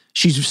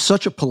 she's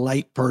such a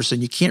polite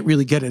person. You can't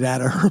really get it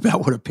out of her about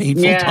what a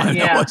painful time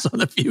that was on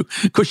The View,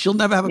 because she'll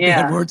never have a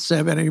bad word to say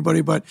about anybody.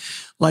 But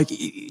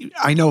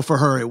I know for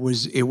her, it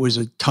was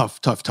a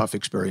tough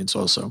experience.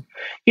 Also,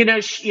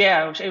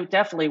 it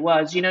definitely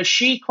was.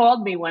 She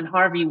called me when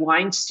Harvey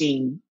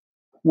Weinstein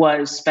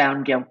was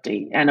found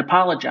guilty and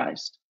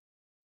apologized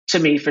to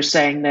me for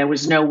saying there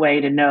was no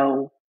way to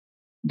know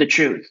the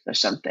truth or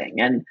something.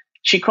 And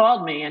she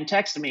called me and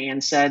texted me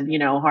and said,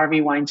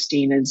 Harvey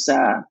Weinstein is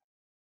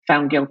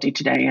found guilty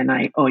today and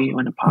I owe you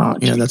an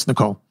apology. Yeah, that's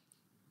Nicole.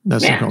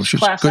 Nicole.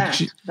 She's good.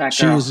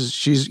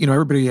 She's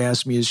everybody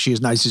asks me, is she as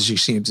nice as she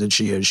seems? And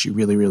she is. She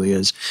really, really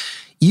is.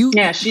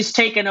 She's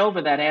taken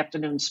over that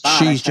afternoon spot.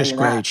 She's just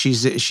great.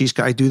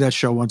 I do that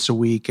show once a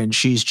week, and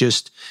she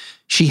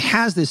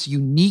has this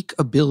unique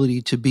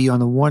ability to be, on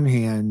the one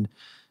hand,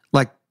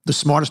 like the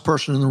smartest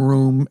person in the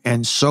room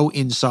and so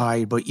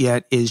inside, but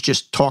yet is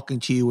just talking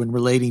to you and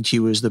relating to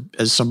you as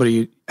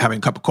somebody having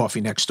a cup of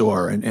coffee next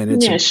door. And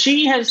it's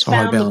she has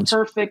found the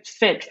perfect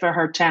fit for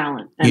her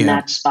talent in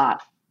that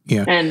spot.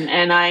 Yeah.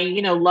 And I,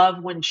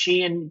 love when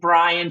she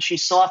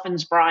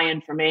softens Brian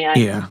for me.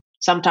 I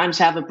sometimes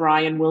have a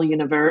Brian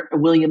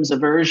Williams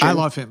aversion. I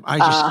love him.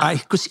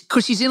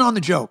 Because he's in on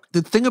the joke.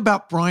 The thing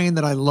about Brian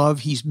that I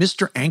love, he's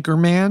Mr.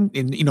 Anchorman,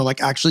 and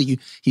actually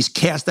he's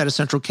cast at a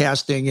central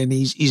casting, and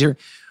he's here.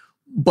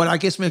 But I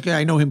guess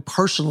I know him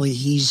personally.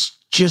 He's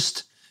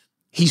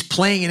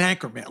playing an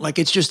Anchorman. Like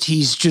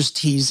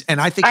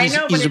and I think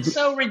it's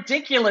so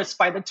ridiculous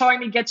by the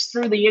time he gets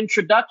through the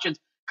introductions.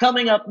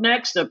 Coming up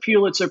next, a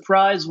Pulitzer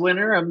Prize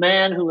winner, a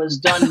man who has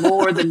done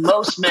more than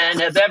most men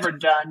have ever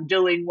done,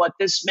 doing what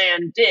this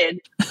man did,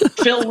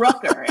 Phil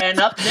Rucker. And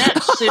up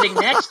next, sitting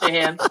next to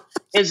him,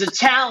 is a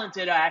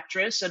talented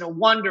actress and a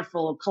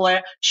wonderful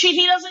Claire.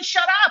 He doesn't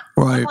shut up.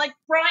 Right. I'm like,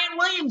 Brian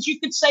Williams, you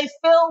could say,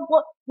 Phil,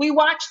 we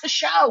watch the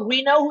show.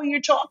 We know who you're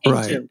talking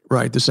to.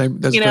 Right. The same.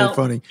 That's very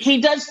funny. He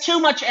does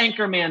too much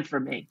Anchorman for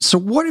me. So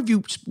what have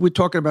you, we're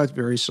talking about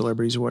various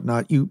celebrities and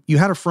whatnot. You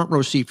had a front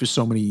row seat for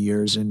so many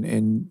years,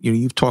 and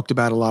you've talked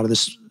about a lot of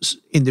this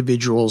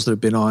individuals that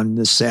have been on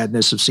the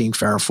sadness of seeing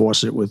Farrah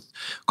Fawcett with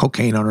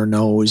cocaine on her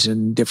nose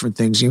and different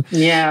things.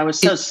 Yeah, it was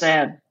so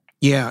sad.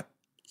 Yeah.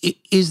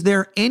 Is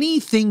there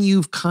anything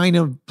you've kind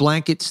of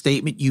blanket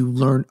statement you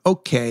learned,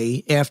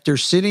 okay, after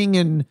sitting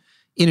and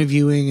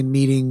interviewing and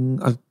meeting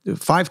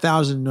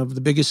 5,000 of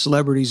the biggest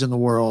celebrities in the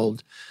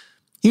world,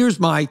 here's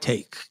my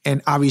take.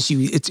 And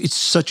obviously it's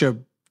such a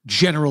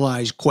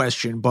generalized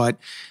question, but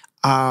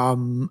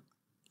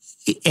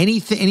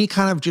any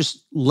kind of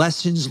just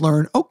lessons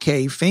learned,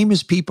 okay,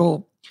 famous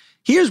people,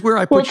 here's where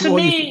I put you. To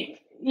me,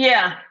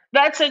 yeah,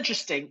 that's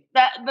interesting.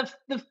 That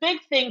the big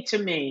thing to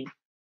me,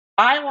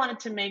 I wanted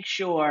to make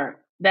sure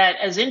that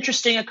as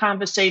interesting a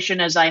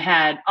conversation as I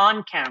had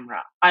on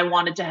camera, I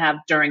wanted to have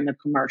during the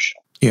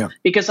commercial. Yeah.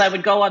 Because I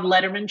would go on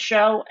Letterman's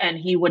show and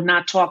he would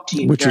not talk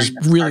to you. Which is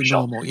really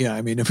normal. Yeah.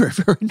 I mean, very,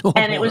 very normal.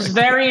 And it was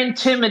very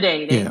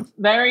intimidating,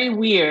 very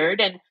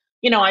weird. And,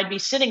 I'd be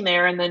sitting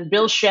there and then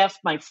Bill Sheff,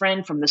 my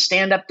friend from the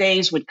stand-up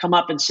days, would come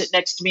up and sit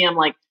next to me. I'm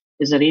like,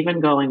 Is it even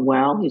going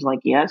well? He's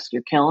like, yes,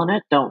 you're killing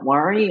it. Don't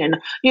worry. And,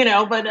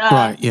 but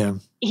Right. Yeah.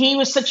 he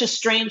was such a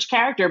strange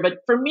character.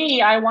 But for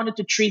me, I wanted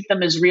to treat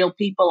them as real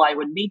people. I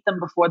would meet them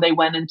before they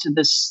went into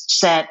this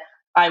set.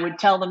 I would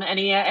tell them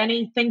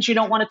any things you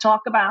don't want to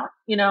talk about,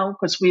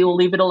 because we will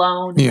leave it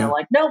alone. And Yeah. they're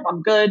like, nope,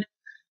 I'm good.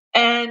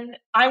 And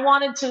I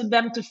wanted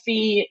them to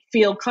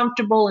feel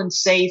comfortable and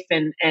safe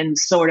and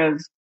sort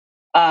of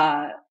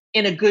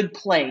in a good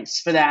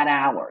place for that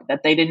hour,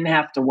 that they didn't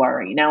have to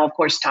worry. Now, of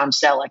course, Tom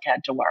Selleck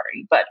had to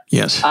worry, but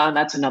Yes.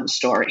 that's another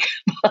story.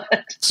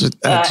 But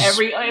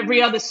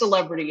every other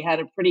celebrity had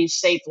a pretty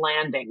safe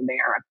landing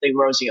there at the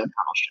Rosie O'Donnell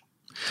show.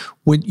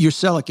 With your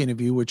Selleck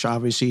interview, which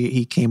obviously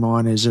he came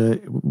on as a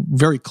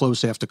very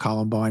close after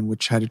Columbine,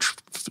 which had a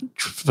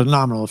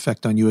phenomenal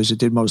effect on you, as it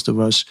did most of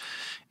us.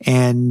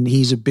 And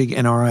he's a big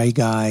NRA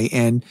guy.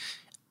 And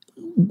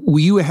were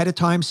you ahead of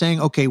time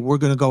saying, okay, we're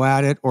going to go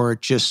at it, or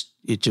it just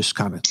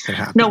kind of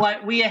happened? No,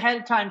 we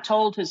ahead of time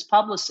told his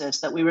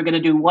publicist that we were going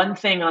to do one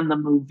thing on the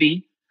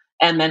movie,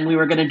 and then we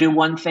were going to do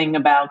one thing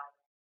about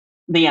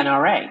the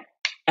NRA.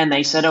 And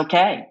they said,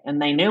 okay.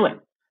 And they knew it.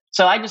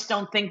 So I just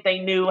don't think they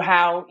knew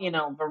how,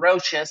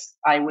 ferocious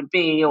I would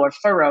be, or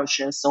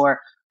ferocious,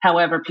 or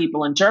however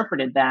people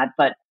interpreted that.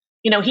 But,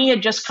 he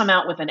had just come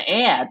out with an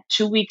ad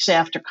 2 weeks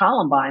after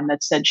Columbine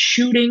that said,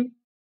 shooting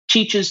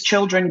teaches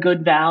children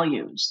good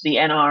values, the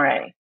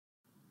NRA.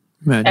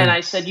 Man, and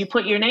I said, you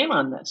put your name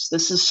on this.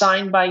 This is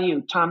signed by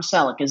you, Tom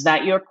Selleck. Is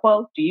that your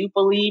quote? Do you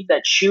believe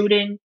that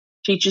shooting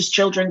teaches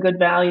children good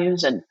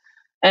values?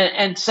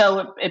 And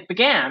so it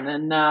began.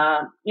 And,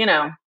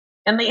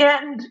 in the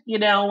end,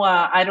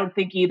 I don't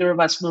think either of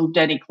us moved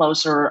any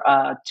closer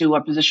to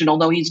a position,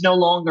 although he's no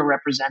longer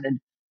representing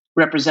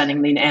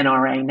the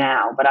NRA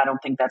now. But I don't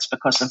think that's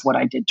because of what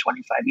I did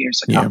 25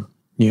 years ago.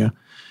 Yeah.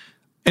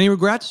 Any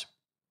regrets?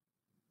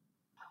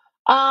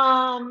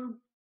 Some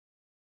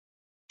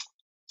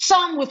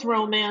with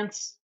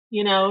romance,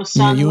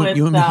 some you with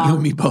you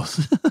and me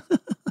both.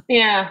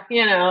 Yeah,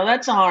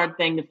 that's a hard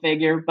thing to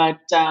figure. But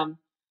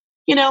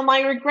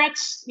my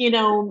regrets,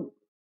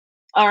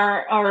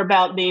 are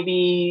about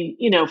maybe,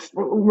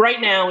 right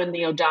now in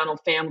the O'Donnell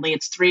family,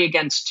 it's 3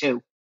 against 2,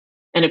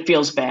 and it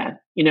feels bad,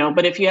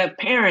 But if you have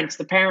parents,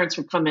 the parents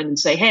would come in and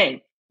say,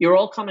 hey, you're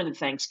all coming to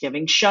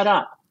Thanksgiving, shut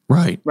up.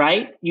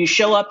 Right. You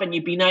show up and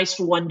you be nice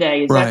for one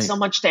day. Is that so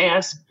much to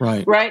ask?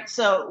 Right.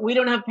 So we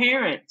don't have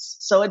parents.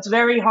 So it's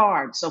very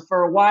hard. So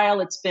for a while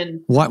it's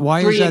been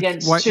why 3 is that?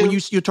 against Why, 2. when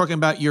you're talking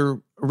about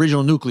your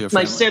original nuclear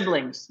family. My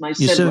siblings.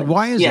 You said,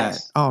 why is that?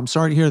 Oh, I'm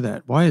sorry to hear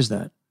that. Why is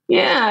that?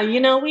 Yeah.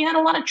 We had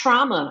a lot of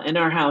trauma in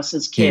our house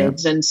as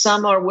kids, and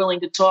some are willing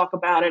to talk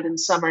about it and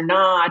some are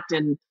not.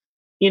 And,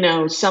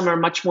 some are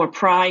much more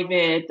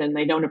private and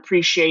they don't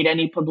appreciate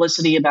any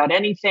publicity about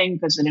anything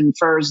because it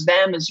infers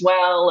them as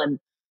well. And,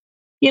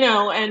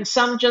 and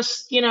some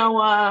just,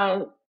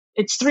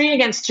 it's 3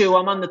 against 2.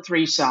 I'm on the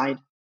 3 side,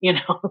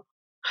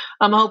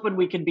 I'm hoping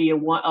we can be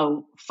a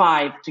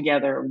 5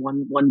 together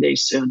one day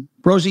soon.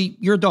 Rosie,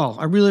 you're a doll.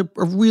 I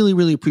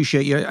really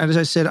appreciate you. And as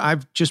I said,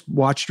 I've just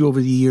watched you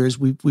over the years.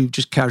 We've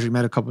just casually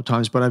met a couple of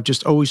times, but I've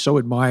just always so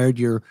admired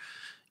your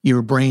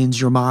brains,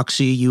 your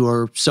moxie,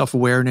 your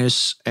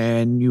self-awareness,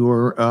 and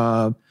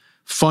your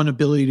fun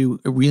ability to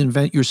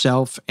reinvent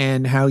yourself,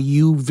 and how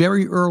you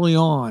very early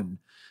on,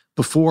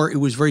 before it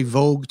was very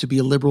vogue to be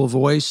a liberal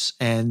voice,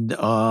 and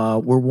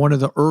we're one of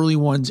the early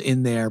ones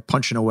in there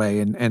punching away,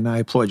 and I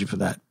applaud you for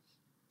that.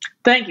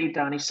 Thank you,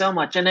 Donnie, so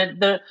much. And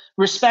the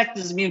respect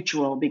is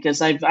mutual,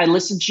 because I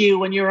listen to you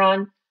when you're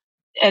on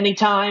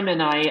anytime,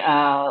 and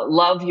I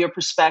love your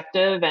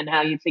perspective and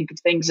how you think of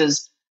things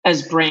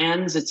as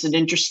brands. It's an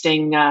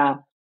interesting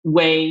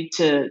way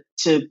to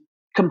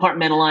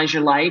compartmentalize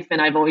your life,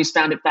 and I've always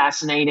found it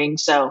fascinating.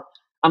 So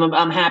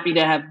I'm happy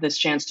to have this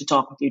chance to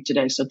talk with you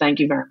today. So thank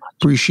you very much.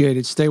 Appreciate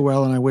it. Stay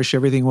well, and I wish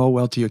everything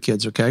well to your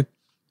kids, okay?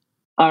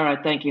 All right.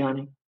 Thank you,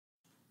 honey.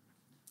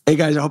 Hey,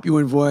 guys, I hope you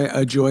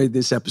enjoyed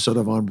this episode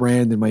of On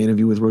Brand and my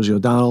interview with Rosie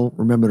O'Donnell.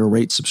 Remember to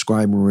rate,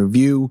 subscribe, and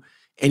review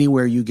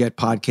anywhere you get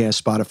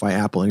podcasts, Spotify,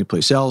 Apple,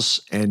 anyplace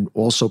else. And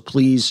also,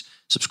 please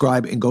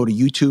subscribe and go to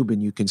YouTube,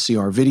 and you can see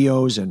our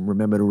videos. And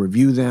remember to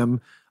review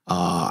them.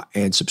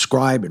 And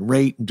subscribe and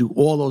rate and do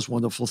all those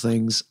wonderful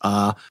things.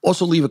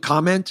 Also, leave a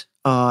comment.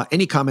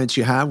 Any comments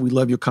you have, we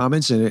love your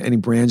comments, and any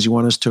brands you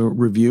want us to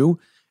review.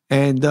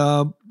 And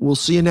we'll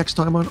see you next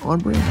time on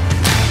Brand.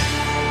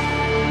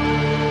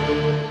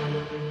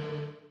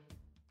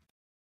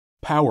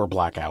 Power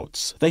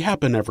blackouts. They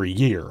happen every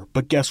year,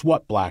 but guess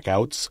what,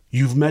 blackouts?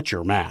 You've met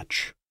your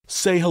match.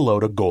 Say hello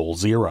to Goal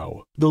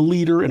Zero, the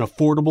leader in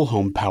affordable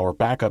home power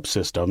backup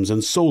systems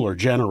and solar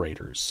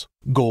generators.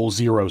 Goal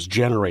Zero's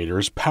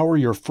generators power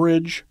your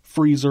fridge,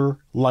 freezer,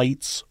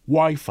 lights,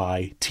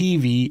 Wi-Fi,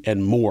 TV,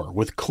 and more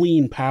with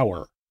clean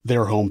power.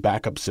 Their home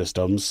backup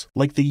systems,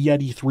 like the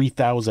Yeti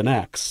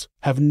 3000X,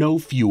 have no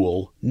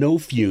fuel, no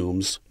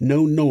fumes,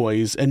 no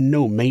noise, and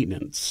no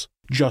maintenance.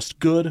 Just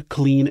good,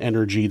 clean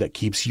energy that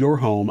keeps your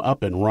home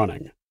up and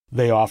running.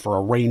 They offer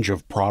a range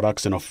of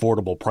products and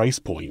affordable price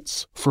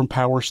points, from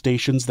power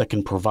stations that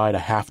can provide a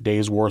half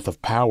day's worth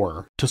of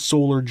power to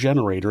solar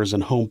generators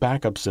and home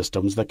backup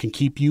systems that can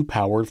keep you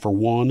powered for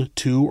 1,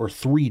 2, or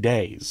 3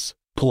 days.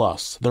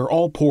 Plus, they're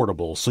all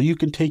portable so you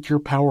can take your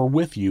power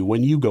with you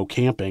when you go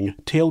camping,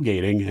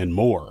 tailgating, and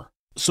more.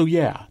 So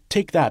yeah,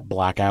 take that,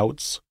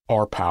 blackouts.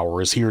 Our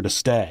power is here to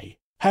stay.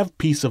 Have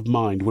peace of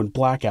mind when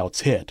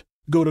blackouts hit.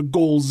 Go to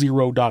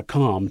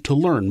goalzero.com to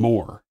learn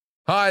more.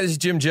 Hi, this is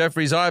Jim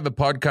Jeffries. I have a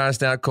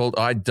podcast out called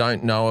I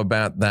Don't Know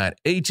About That.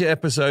 Each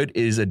episode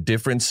is a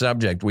different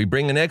subject. We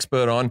bring an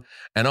expert on,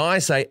 and I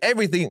say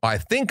everything I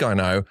think I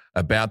know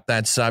about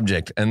that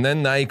subject, and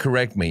then they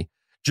correct me.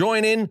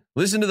 Join in,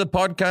 listen to the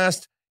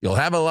podcast, you'll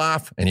have a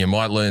laugh, and you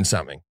might learn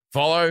something.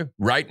 Follow,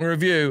 rate, and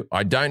review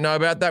I Don't Know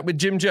About That with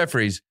Jim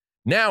Jeffries,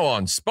 now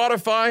on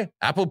Spotify,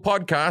 Apple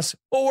Podcasts,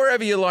 or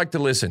wherever you like to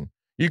listen.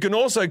 You can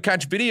also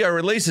catch video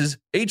releases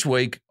each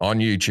week on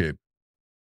YouTube.